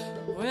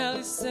 Well,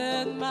 he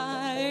said,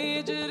 my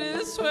age it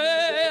is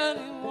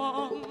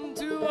 21,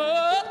 too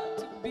old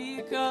to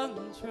be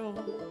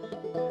controlled.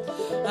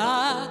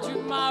 I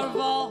drew my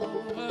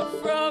revolver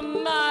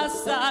from my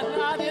side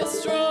and I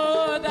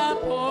destroyed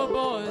that poor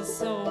boy's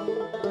soul.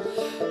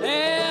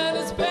 And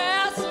it's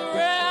passed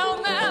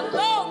around that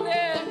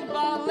lonely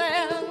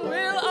barland.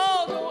 We'll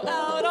all go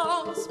out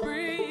on the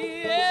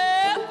spree.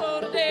 Yeah,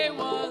 for today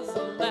was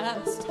the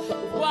last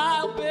of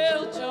Wild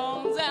Bill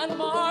Jones, and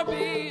tomorrow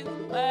be the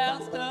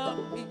last of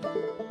me.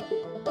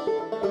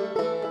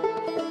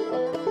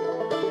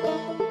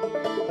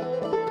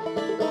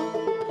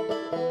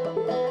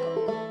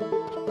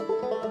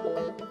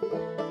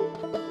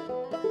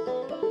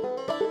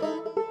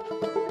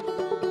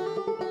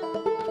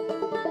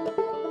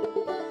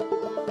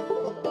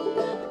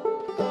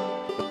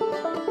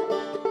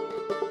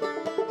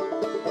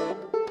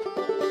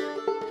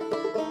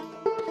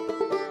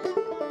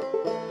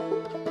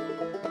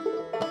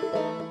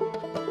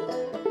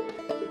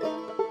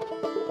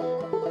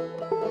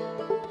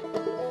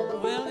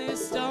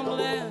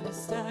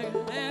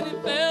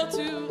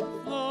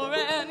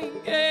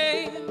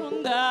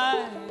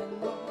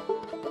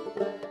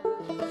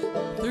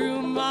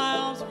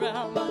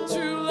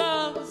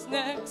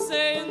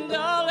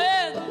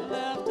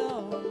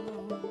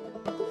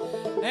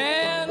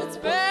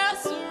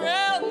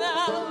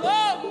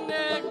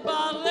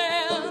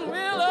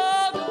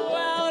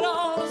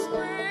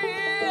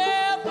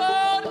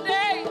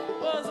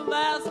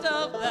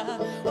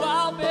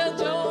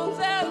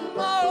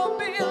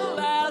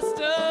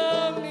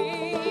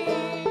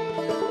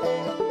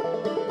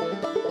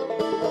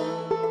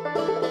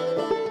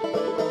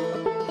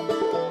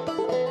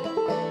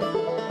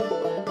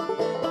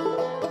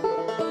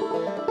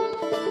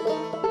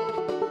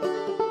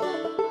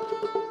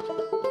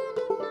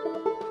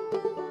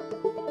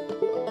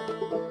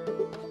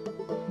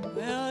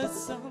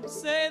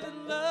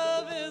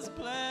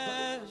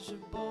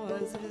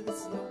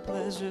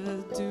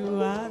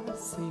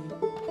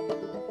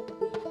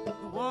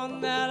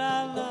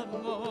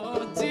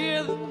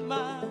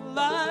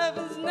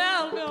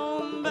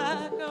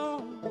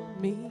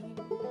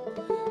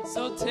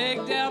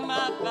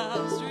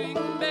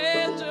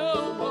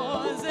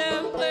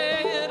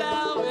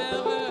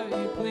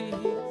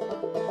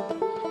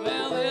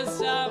 Well,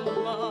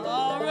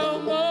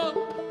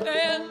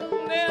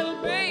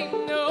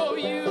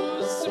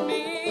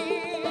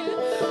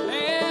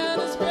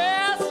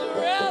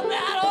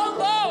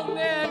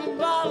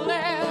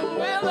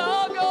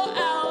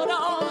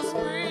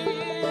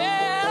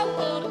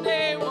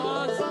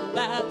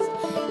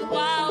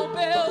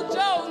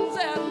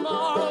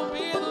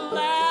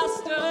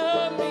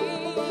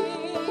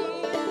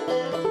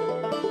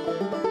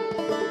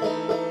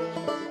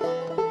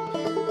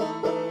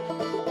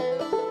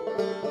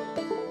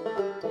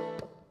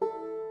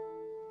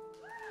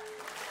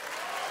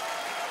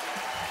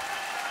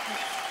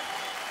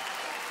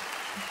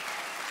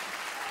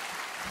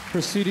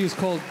 Her CD is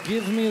called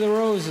Give Me the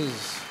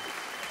Roses.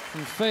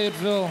 From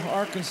Fayetteville,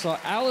 Arkansas,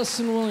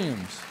 Allison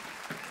Williams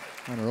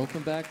on her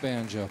open back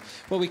banjo.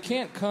 Well, we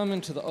can't come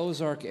into the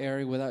Ozark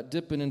area without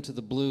dipping into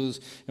the blues,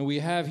 and we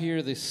have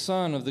here the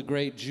son of the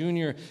great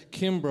Junior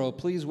Kimbrough.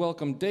 Please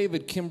welcome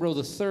David Kimbrough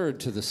III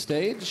to the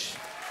stage.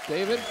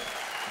 David.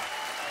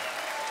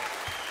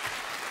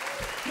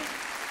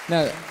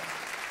 Now,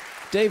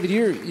 David,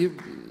 you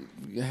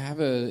have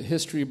a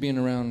history of being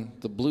around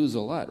the blues a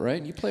lot,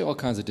 right? You play all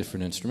kinds of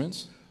different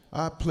instruments.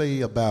 I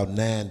play about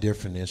 9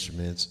 different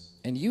instruments.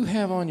 And you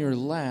have on your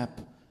lap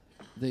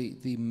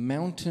the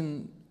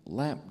Mountain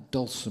Lap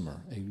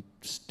Dulcimer, a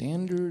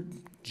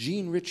standard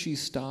Gene Ritchie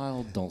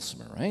style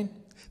dulcimer, right?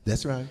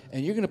 That's right.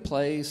 And you're going to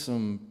play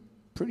some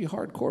pretty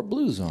hardcore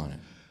blues on it.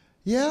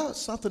 Yeah,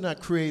 something I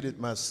created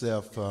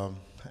myself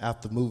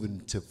after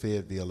moving to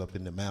Fayetteville up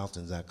in the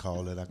mountains, I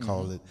call it. I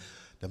call it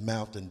the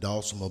Mountain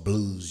Dulcimer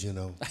Blues, you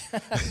know.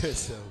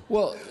 So.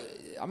 Well,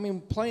 I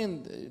mean,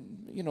 playing,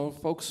 you know,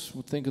 folks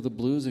would think of the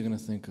blues, they're going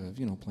to think of,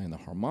 you know, playing the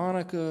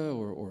harmonica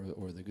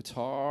or the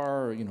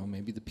guitar, or, you know,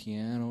 maybe the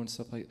piano and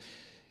stuff like that.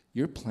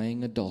 You're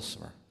playing a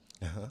dulcimer,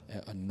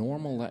 a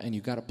normal, and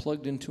you got it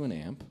plugged into an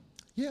amp.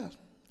 Yeah,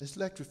 it's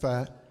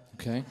electrified.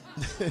 Okay.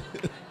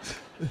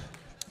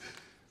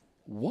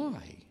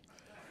 Why?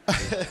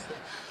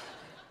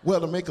 Well,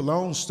 to make a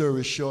long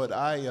story short,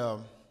 I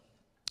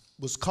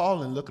was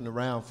calling, looking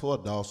around for a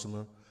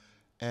dulcimer,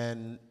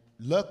 and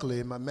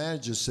luckily my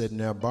manager sitting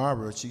there,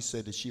 Barbara, she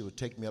said that she would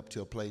take me up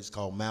to a place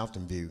called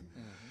Mountain View.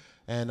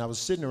 And I was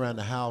sitting around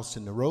the house,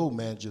 and the road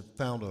manager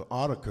found an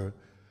article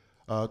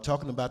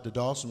talking about the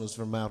dulcimers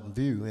from Mountain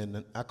View,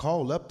 and I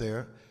called up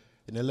there,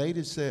 and the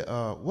lady said,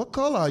 what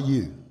color are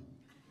you?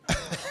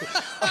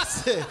 I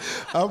said,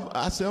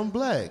 I'm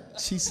black.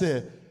 She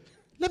said,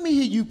 let me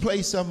hear you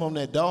play something on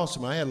that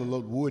dulcimer. I had a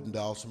little wooden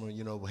dulcimer,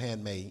 you know,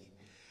 handmade.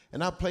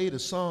 And I played a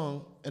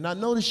song, and I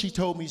noticed she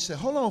told me, she said,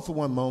 hold on for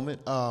one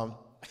moment.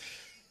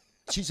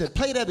 She said,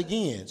 play that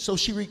again. So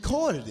she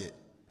recorded it.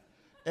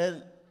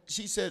 And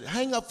she said,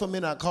 hang up for a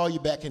minute, I'll call you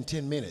back in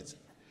 10 minutes.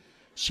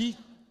 She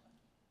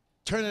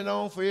turned it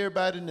on for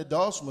everybody in the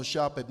dulcimer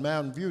shop at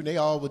Mountain View, and they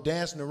all were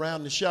dancing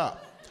around the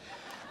shop.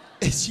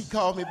 And she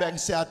called me back and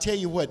said, I'll tell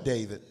you what,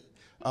 David,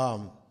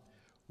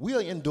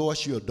 we'll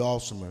endorse your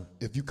dulcimer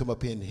if you come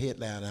up here and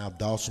headline our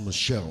dulcimer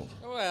show.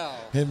 Well.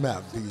 In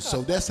Mountain View.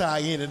 So that's how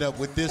I ended up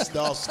with this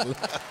dulcimer.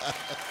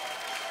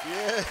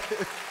 Yeah.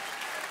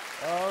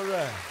 All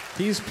right.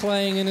 He's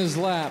playing in his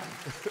lap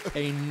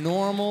a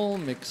normal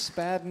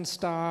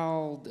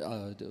McSpadden-style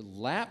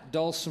lap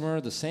dulcimer,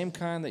 the same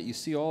kind that you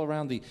see all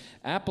around the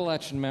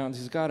Appalachian Mountains.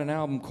 He's got an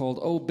album called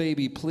Oh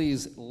Baby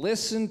Please.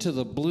 Listen to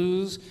the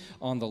blues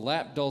on the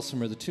lap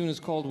dulcimer. The tune is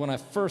called When I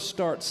First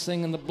Start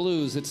Singing the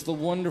Blues. It's the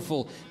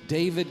wonderful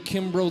David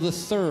Kimbrough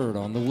III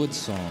on the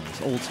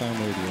WoodSongs, Old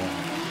Time Radio.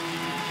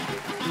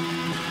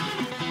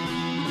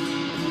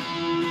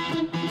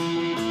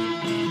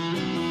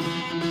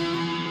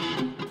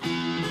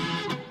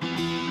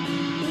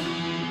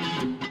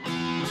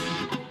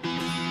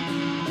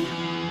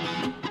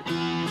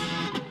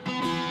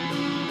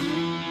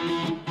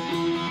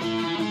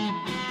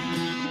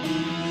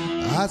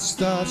 I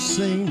started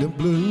singing the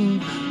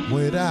blues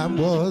when I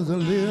was a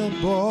little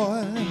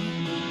boy,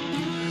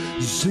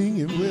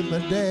 singing with my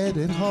dad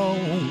at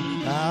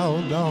home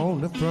out on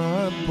the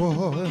front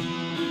porch.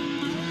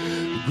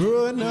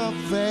 Growing up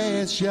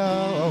fast,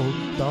 y'all,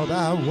 thought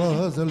I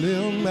was a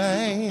little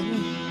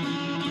man.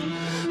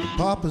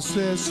 Papa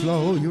said,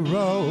 slow your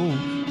roll,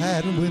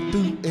 hadn't went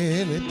through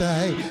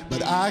anything,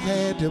 but I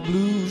had the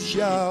blues,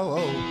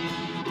 y'all.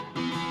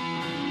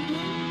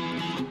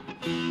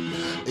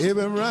 It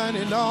been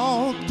running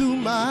all through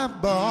my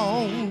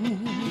bones.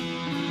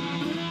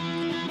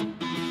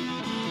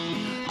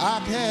 I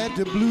had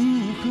the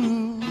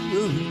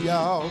blues,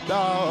 y'all,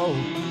 dog.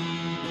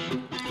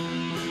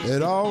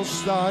 It all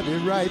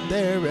started right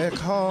there at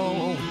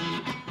home.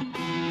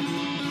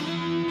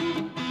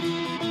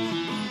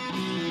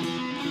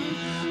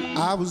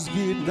 I was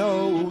getting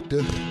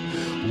older,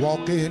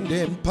 walking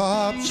in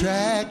pub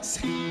tracks,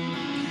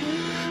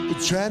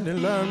 trying to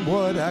learn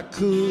what I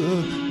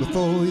could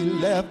before he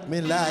left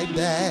me like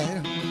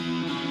that.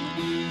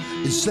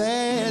 It's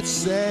sad,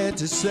 sad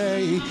to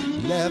say,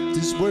 he left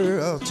this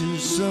world too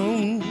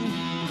soon.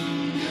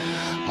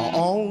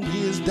 On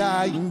his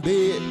dying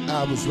bed,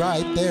 I was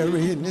right there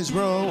in his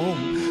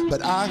room,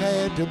 but I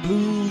had the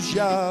blues,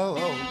 y'all.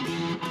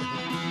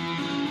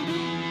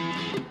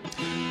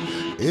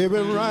 It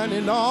been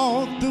running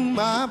all through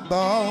my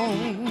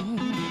bones.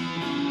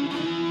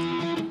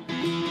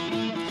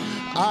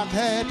 I've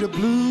had the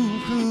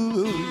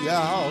blues,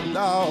 y'all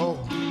know.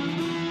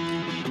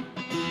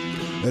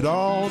 It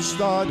all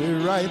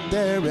started right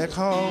there at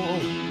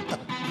home.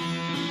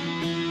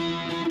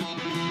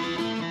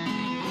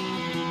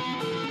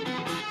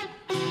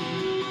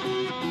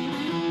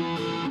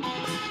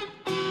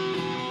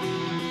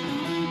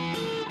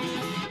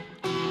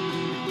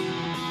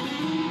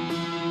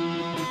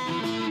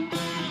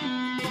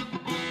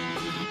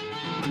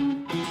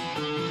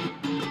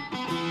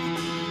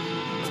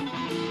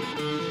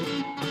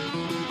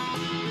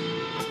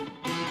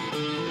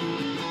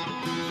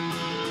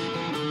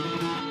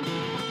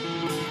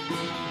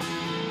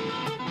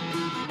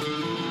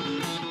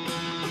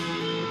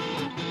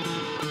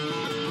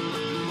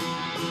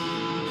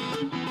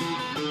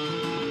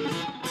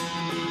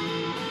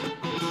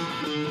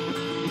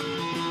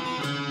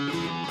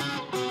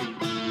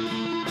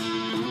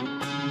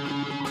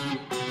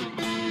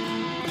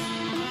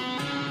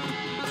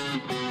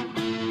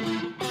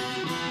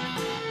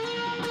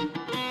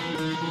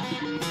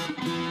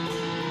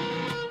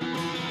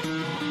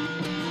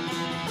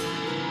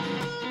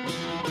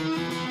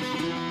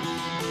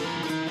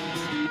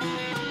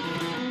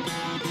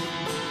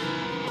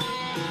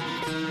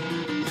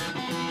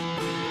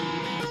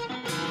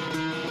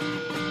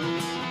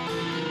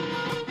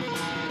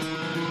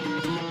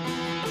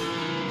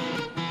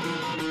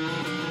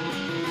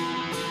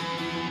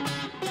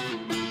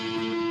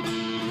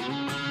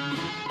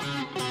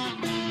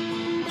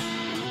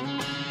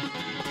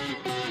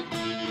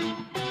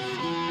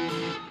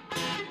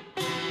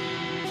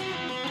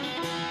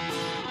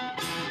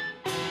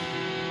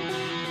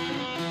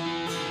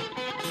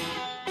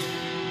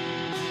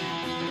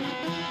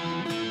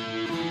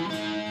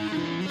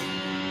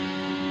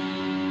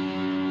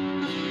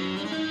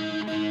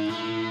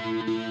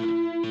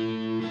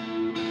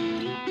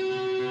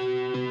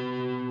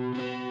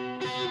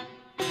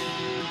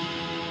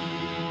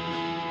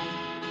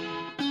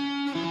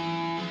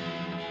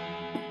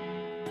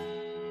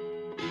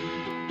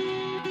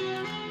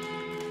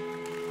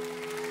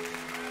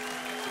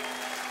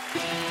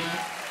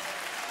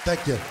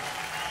 Thank you.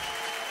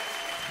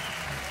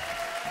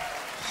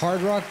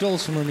 Hard rock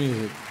dulcimer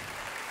music.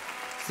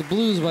 It's the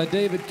blues by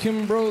David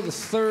Kimbrough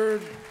III.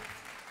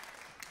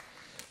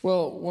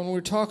 Well, when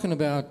we're talking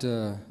about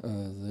the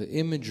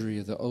imagery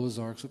of the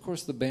Ozarks, of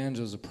course the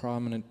banjo is a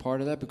prominent part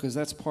of that because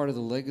that's part of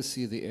the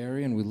legacy of the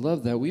area, and we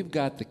love that. We've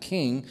got the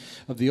king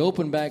of the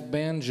open-back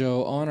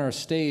banjo on our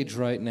stage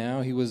right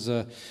now. He was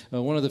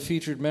one of the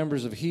featured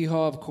members of Hee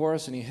Haw, of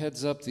course, and he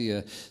heads up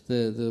the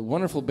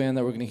wonderful band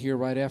that we're going to hear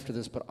right after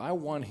this, but I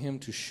want him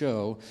to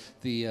show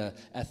the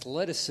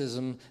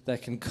athleticism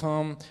that can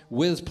come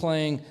with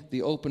playing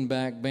the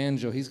open-back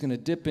banjo. He's going to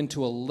dip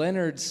into a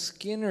Leonard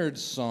Skinner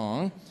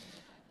song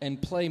and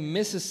play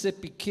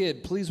Mississippi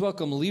Kid. Please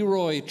welcome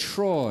Leroy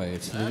Troy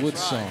to the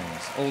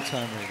WoodSongs Old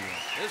Time Radio.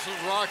 This is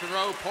the rock and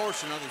roll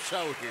portion of the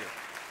show here.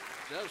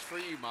 Just for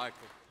you,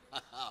 Michael.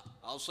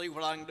 I'll see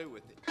what I can do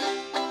with it.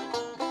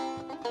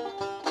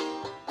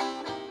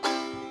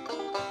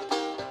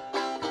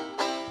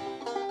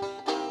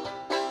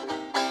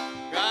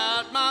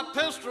 Got my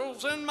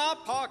pistols in my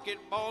pocket,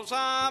 boys.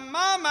 I'm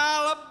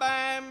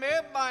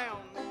Alabama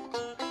bound.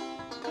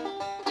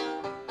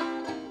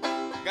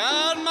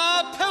 Got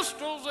my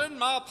pistols in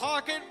my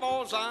pocket,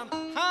 boys. I'm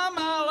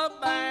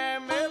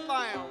Alabama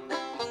bound.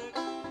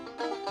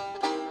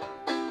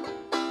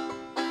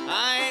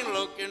 I ain't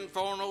looking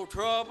for no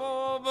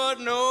trouble, but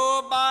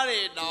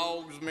nobody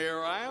dogs me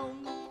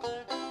around.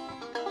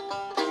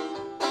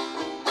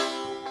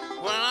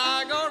 When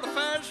I go to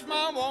fetch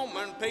my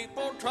woman,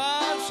 people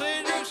try to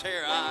see just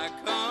here I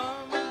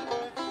come.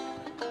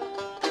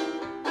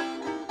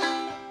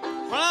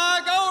 When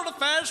I go to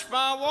fetch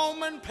my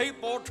woman,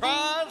 people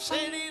try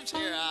cities,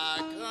 here I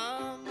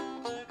come.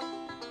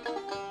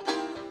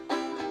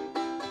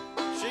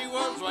 She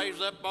was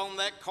raised up on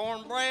that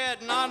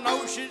cornbread, and I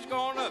know she's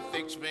gonna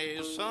fix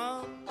me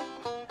some.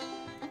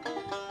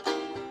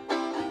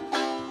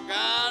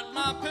 Got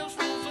my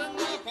pistols in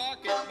my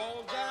pocket,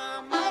 boys.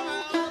 I'm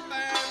Alabama.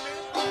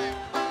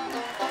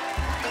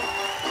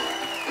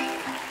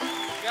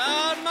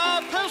 Got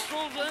my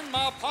pistols in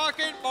my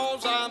pocket,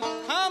 boys. I'm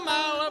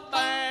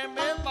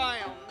Alabama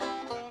bound.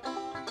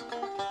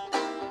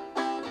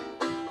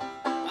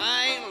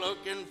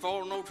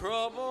 For no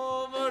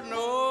trouble, but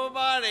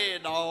nobody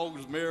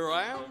dogs me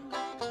around.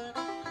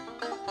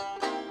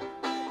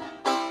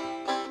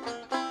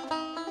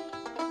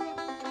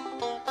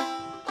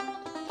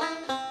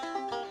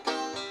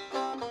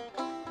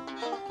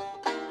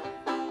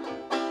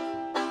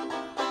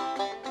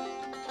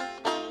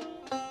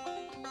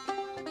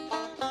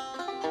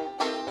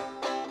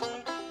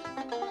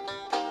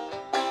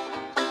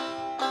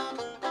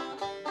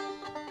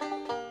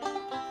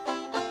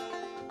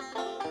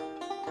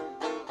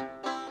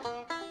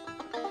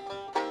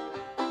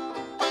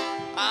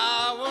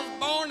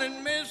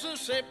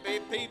 Mississippi,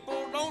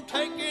 people don't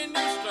take any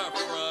stuff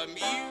from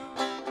you.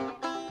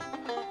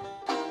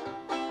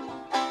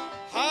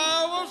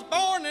 I was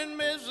born in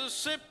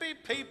Mississippi,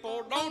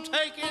 people don't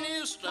take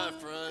any stuff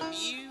from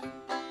you.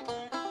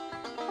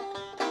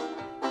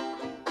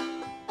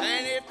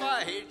 And if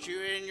I hit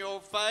you in your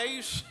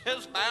face,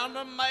 it's bound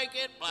to make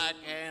it black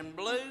and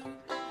blue.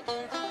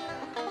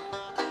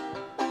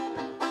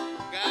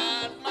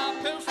 Got my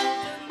pistols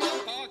in my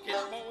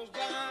pocket, boys.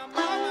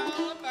 I'm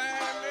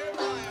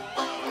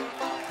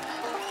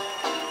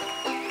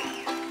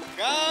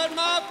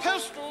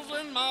pistols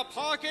in my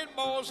pocket,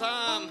 boys.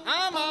 I'm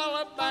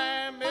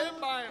Alabama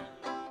bound.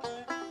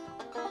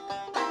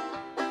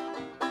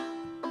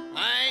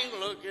 I ain't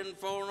looking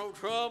for no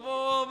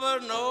trouble,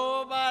 but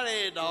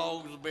nobody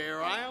dogs me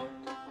around.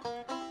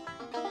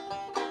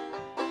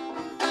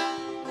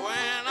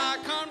 When I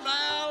come to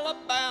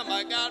Alabama,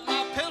 I got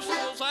my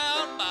pistols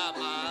out by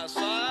my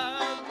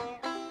side.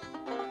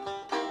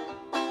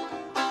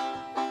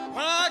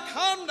 When I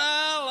come to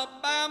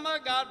Alabama,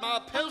 got my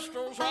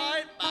pistols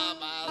right by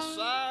my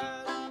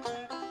side.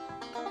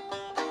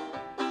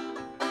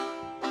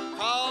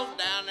 'Cause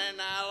down in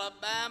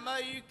Alabama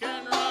you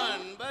can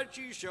run, but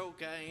you sure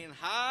can't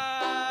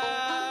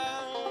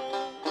hide.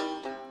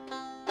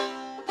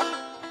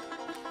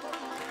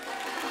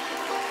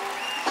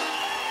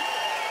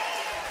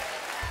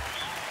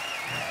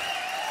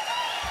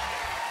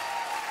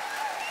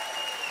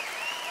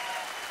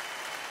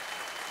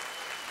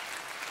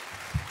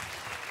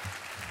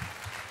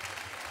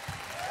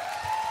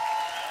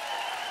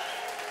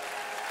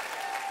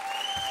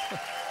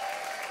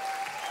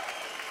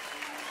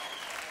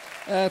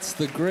 That's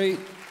the great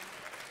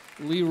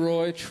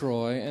Leroy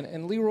Troy.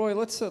 And Leroy, I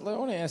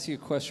want to ask you a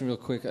question real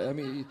quick. I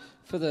mean,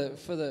 for the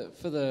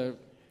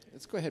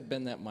let's go ahead and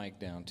bend that mic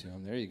down to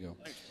him. There you go.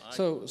 Thanks,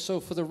 Mike. So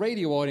for the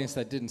radio audience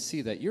that didn't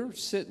see that, you're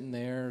sitting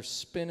there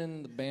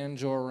spinning the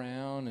banjo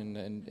around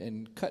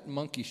and cutting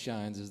monkey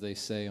shines, as they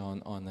say,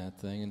 on that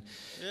thing, and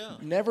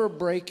never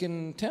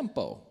breaking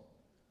tempo.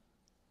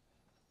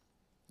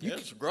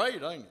 It's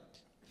great, ain't it?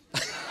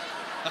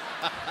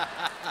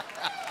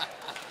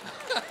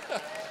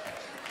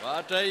 Well,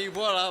 I tell you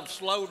what, I've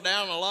slowed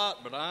down a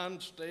lot, but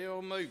I'm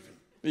still moving.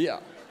 Yeah.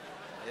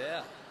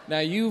 Yeah. Now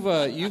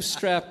you've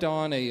strapped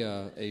on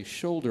a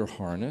shoulder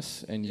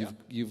harness, and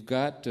you've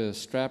got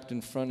strapped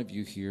in front of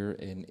you here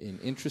an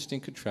interesting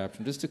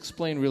contraption. Just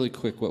explain really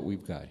quick what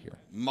we've got here.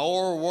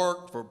 More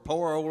work for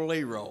poor old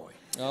Leroy.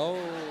 Oh.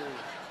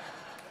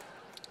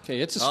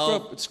 Okay, it's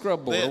a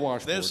scrub board, a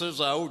washboard. This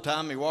is an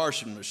old-timey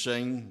washing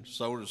machine,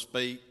 so to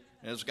speak.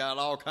 And it's got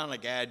all kind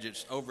of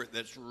gadgets over it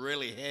that's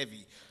really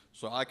heavy,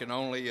 so I can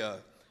only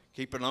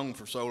keep it on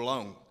for so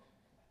long.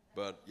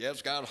 But yeah,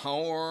 it's got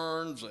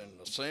horns and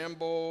a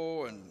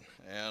cymbal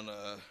and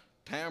a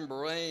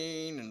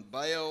tambourine and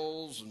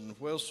bells and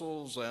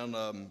whistles and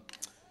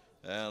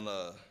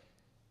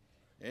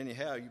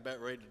anyhow, you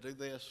about ready to do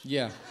this?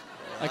 Yeah,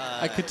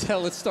 I could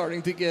tell it's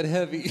starting to get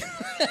heavy.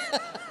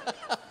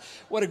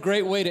 What a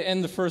great way to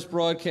end the first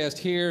broadcast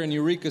here in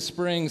Eureka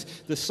Springs.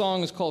 The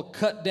song is called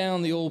Cut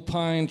Down the Old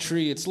Pine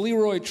Tree. It's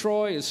Leroy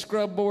Troy, his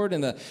scrub board,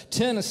 and the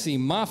Tennessee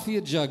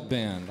Mafia Jug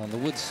Band on the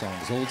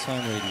WoodSongs Old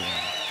Time Radio.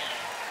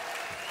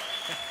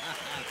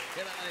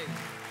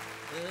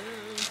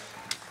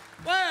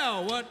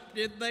 Well, what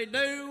did they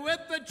do with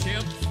the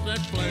chips that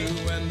flew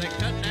when they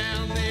cut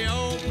down the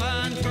old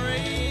pine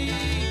tree?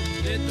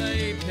 Did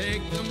they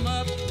pick them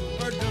up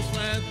or just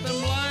let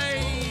them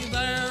lay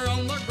there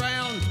on the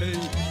ground to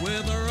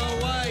wither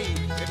away?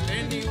 If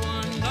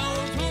anyone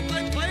knows, will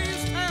they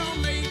please tell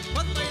me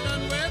what they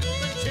done with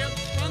the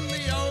chips from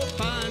the old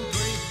pine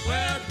tree?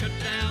 Well, cut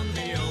down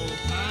the old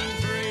pine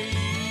tree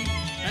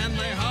and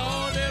they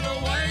hauled it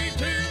away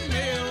to the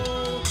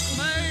mill.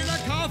 Made a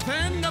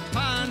coffin of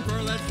pine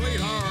for that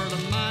sweetheart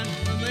of mine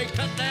when they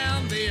cut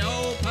down the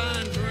old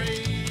pine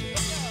tree.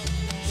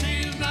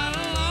 She's not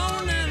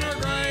alone in her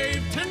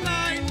grave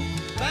tonight.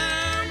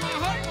 There my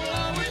heart will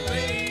always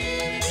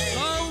be.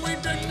 Though we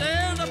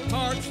drifted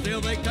apart,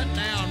 still they cut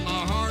down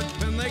my heart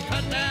when they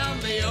cut down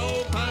the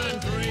old pine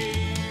tree.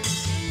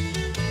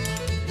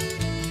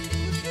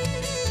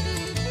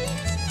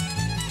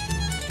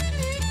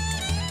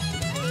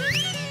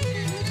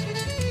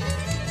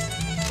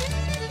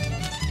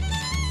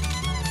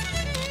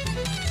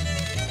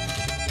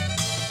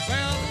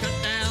 Well,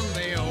 cut down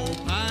the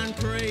old pine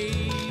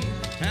tree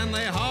and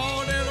they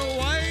hauled it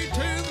away to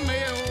the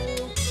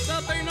mill.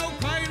 There'll be no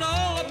cradle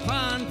of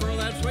pine for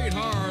that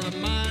sweetheart of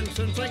mine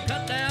since they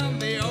cut down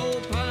the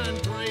old pine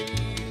tree.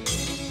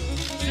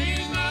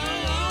 She's not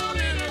alone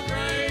in her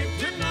grave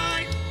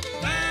tonight.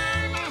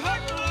 There my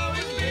heart will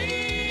always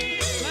be.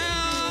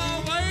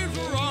 Now ways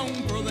were wrong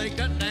for they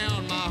cut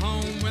down my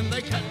home when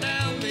they cut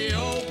down the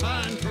old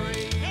pine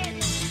tree.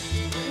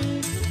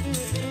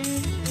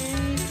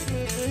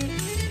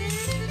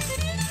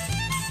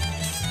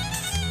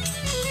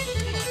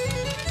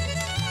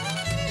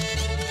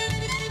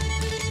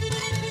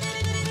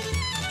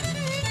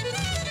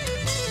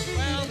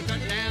 Well, they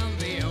cut down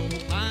the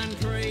old pine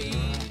tree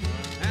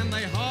and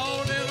they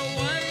hauled it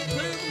away to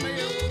the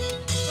mill.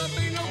 There'll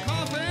be no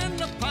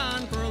coffin of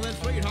pine for that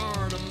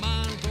sweetheart of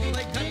mine for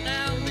they cut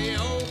down the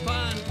old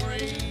pine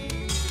tree.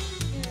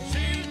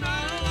 She's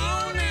not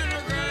alone in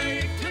her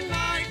grave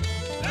tonight.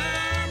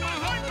 There my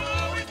heart will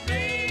always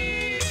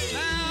be.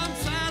 Now I'm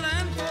sad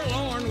and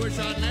forlorn, wish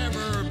I'd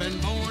never been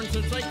born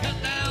since they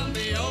cut down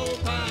the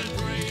old pine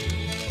tree.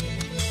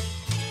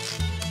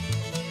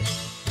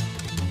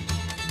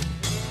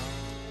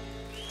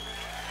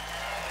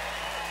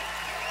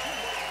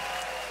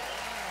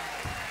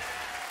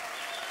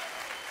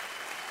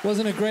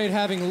 Wasn't it great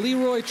having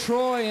Leroy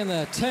Troy and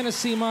the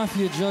Tennessee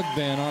Mafia Jug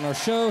Band on our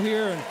show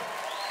here in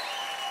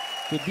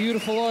the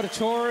beautiful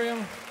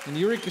auditorium in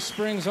Eureka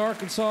Springs,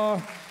 Arkansas,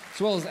 as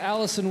well as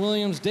Allison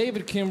Williams,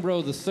 David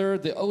Kimbrough III,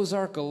 the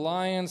Ozark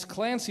Alliance,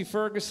 Clancey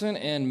Ferguson,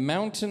 and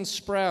Mountain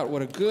Sprout.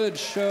 What a good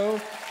show.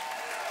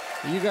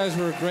 You guys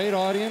were a great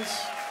audience.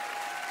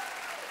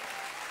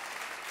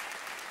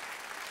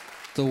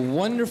 The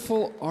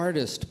wonderful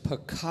artist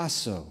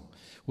Picasso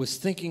was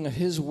thinking of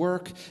his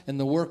work and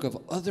the work of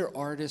other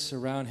artists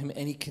around him,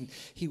 and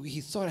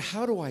he thought,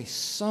 how do I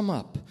sum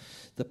up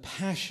the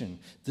passion,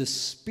 the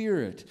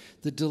spirit,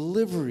 the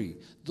delivery,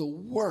 the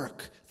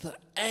work, the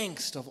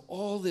angst of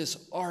all this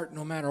art,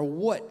 no matter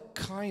what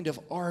kind of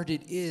art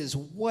it is?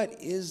 What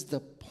is the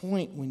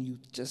point when you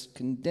just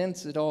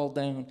condense it all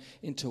down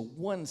into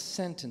one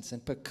sentence?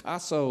 And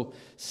Picasso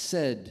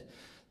said,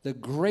 the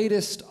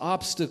greatest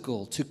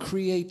obstacle to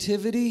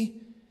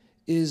creativity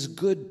is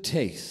good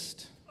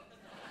taste.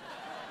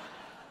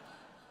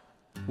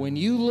 When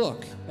you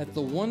look at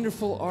the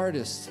wonderful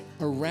artists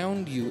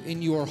around you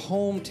in your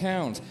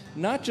hometowns,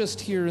 not just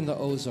here in the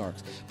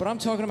Ozarks, but I'm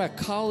talking about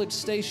College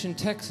Station,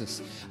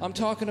 Texas. I'm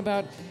talking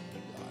about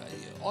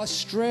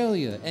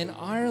Australia and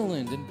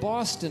Ireland and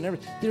Boston.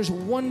 There's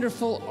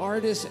wonderful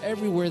artists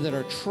everywhere that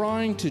are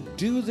trying to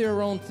do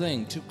their own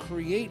thing, to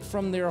create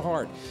from their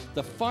heart.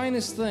 The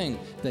finest thing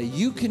that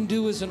you can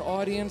do as an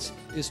audience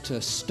is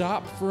to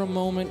stop for a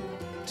moment,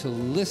 to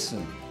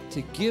listen,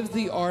 to give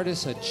the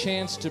artist a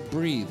chance to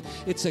breathe.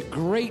 It's a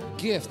great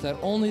gift that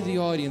only the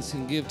audience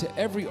can give to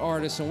every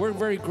artist, and we're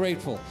very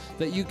grateful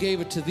that you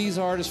gave it to these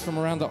artists from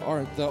around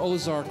the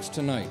Ozarks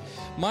tonight.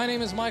 My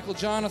name is Michael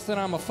Johnathon.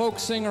 I'm a folk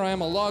singer. I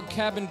am a log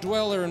cabin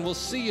dweller, and we'll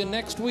see you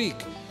next week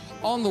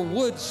on the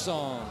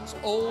WoodSongs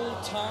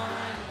Old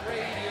Time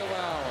Radio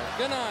Hour.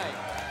 Good night.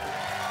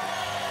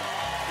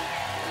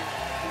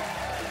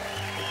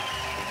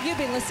 You've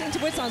been listening to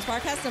WoodSongs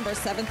broadcast number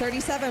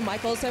 737.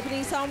 Michael's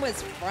opening song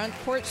was Front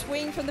Porch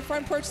Swing from the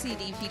Front Porch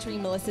CD,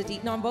 featuring Melissa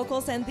Deaton on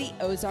vocals and the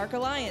Ozark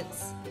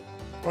Alliance.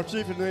 Our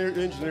chief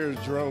engineer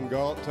is Jerome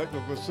Galt.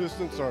 Technical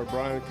assistants are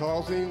Brian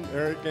Clausing,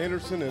 Eric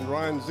Anderson, and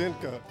Ryan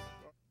Zinka.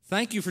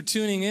 Thank you for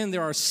tuning in.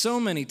 There are so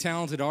many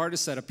talented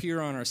artists that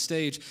appear on our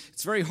stage.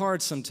 It's very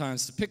hard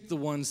sometimes to pick the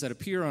ones that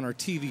appear on our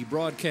TV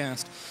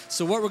broadcast.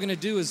 So what we're going to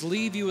do is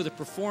leave you with a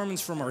performance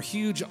from our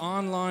huge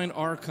online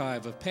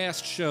archive of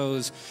past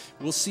shows.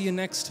 We'll see you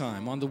next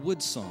time on the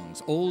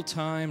WoodSongs Old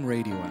Time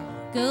Radio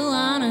Hour. Go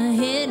on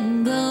ahead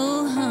and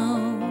go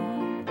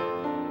home.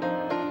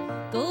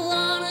 Go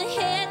on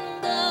ahead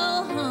and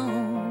go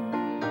home.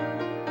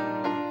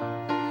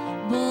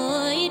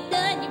 Boy, you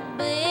done your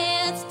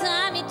best.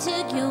 Time you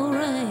took your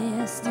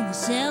rest in the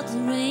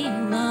shelter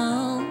ain't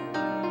long.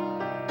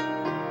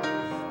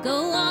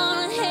 Go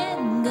on ahead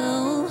and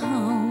go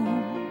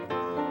home.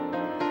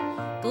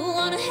 Go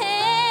on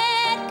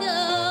ahead,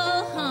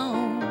 go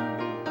home.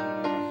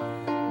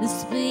 The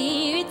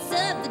spirits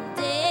of the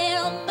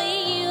dead will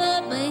meet you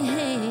up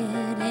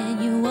ahead,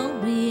 and you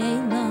won't be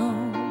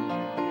alone.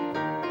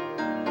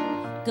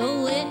 Go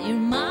let your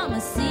mama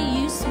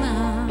see you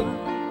smile.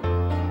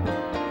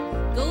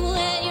 Go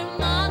let your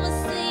mama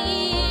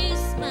see you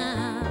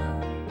smile.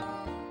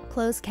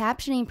 Closed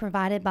captioning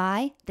provided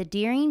by the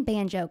Deering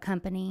Banjo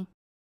Company.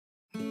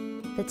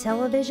 The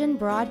television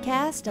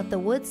broadcast of the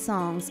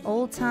WoodSongs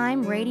Old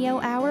Time Radio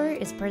Hour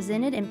is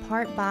presented in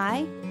part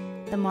by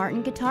the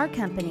Martin Guitar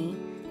Company,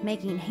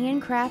 making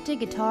handcrafted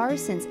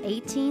guitars since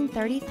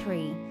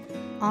 1833.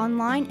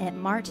 Online at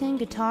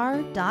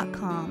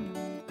martinguitar.com.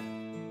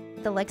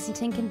 The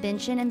Lexington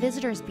Convention and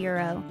Visitors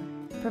Bureau,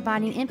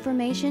 providing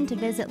information to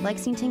visit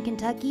Lexington,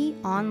 Kentucky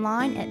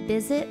online at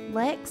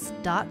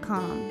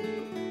visitlex.com.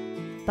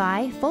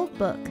 By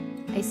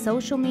Folkbook, a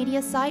social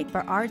media site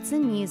for arts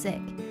and music,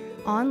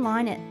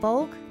 online at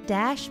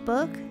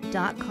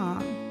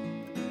folk-book.com.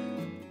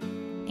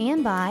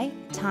 And by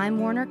Time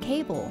Warner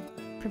Cable,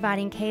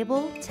 providing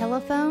cable,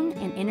 telephone,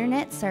 and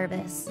internet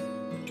service.